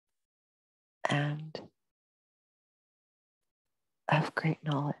and have great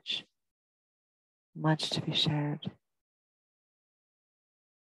knowledge, much to be shared.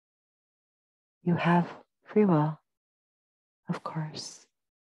 You have free will, of course.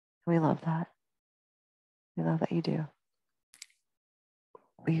 We love that. We love that you do.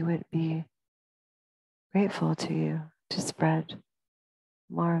 We would be grateful to you to spread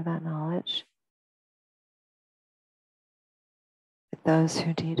more of that knowledge with those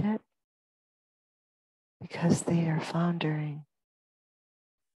who need it because they are floundering.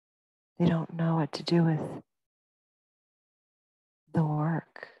 They don't know what to do with the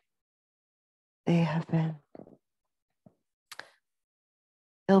work. They have been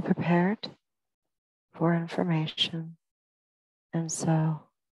ill prepared for information, and so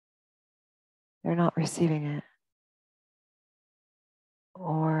they're not receiving it,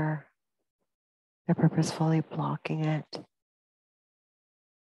 or they're purposefully blocking it.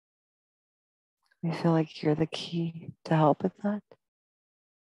 We feel like you're the key to help with that.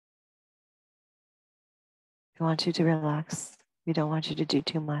 We want you to relax. We don't want you to do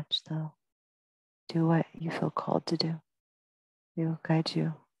too much, though. Do what you feel called to do. We will guide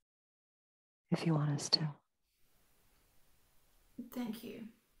you if you want us to. Thank you.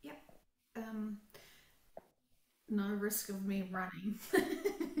 Yep. Um, no risk of me running.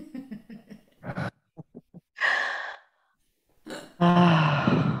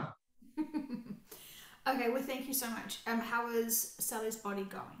 Ah, Okay, well, thank you so much. How is Sally's body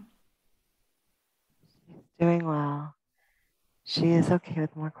going? she's doing well. She is okay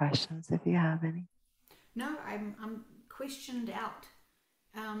with more questions if you have any. No, I'm questioned out.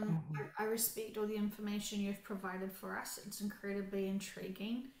 Mhm. I respect all the information you've provided for us. It's incredibly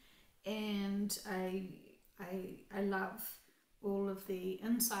intriguing, and I love all of the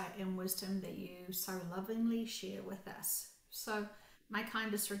insight and wisdom that you so lovingly share with us. So, my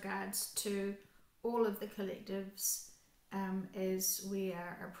kindest regards to all of the collectives as we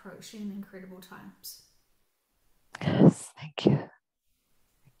are approaching incredible times. Yes, thank you.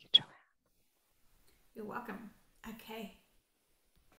 Thank you, Joanne. You're welcome. Okay.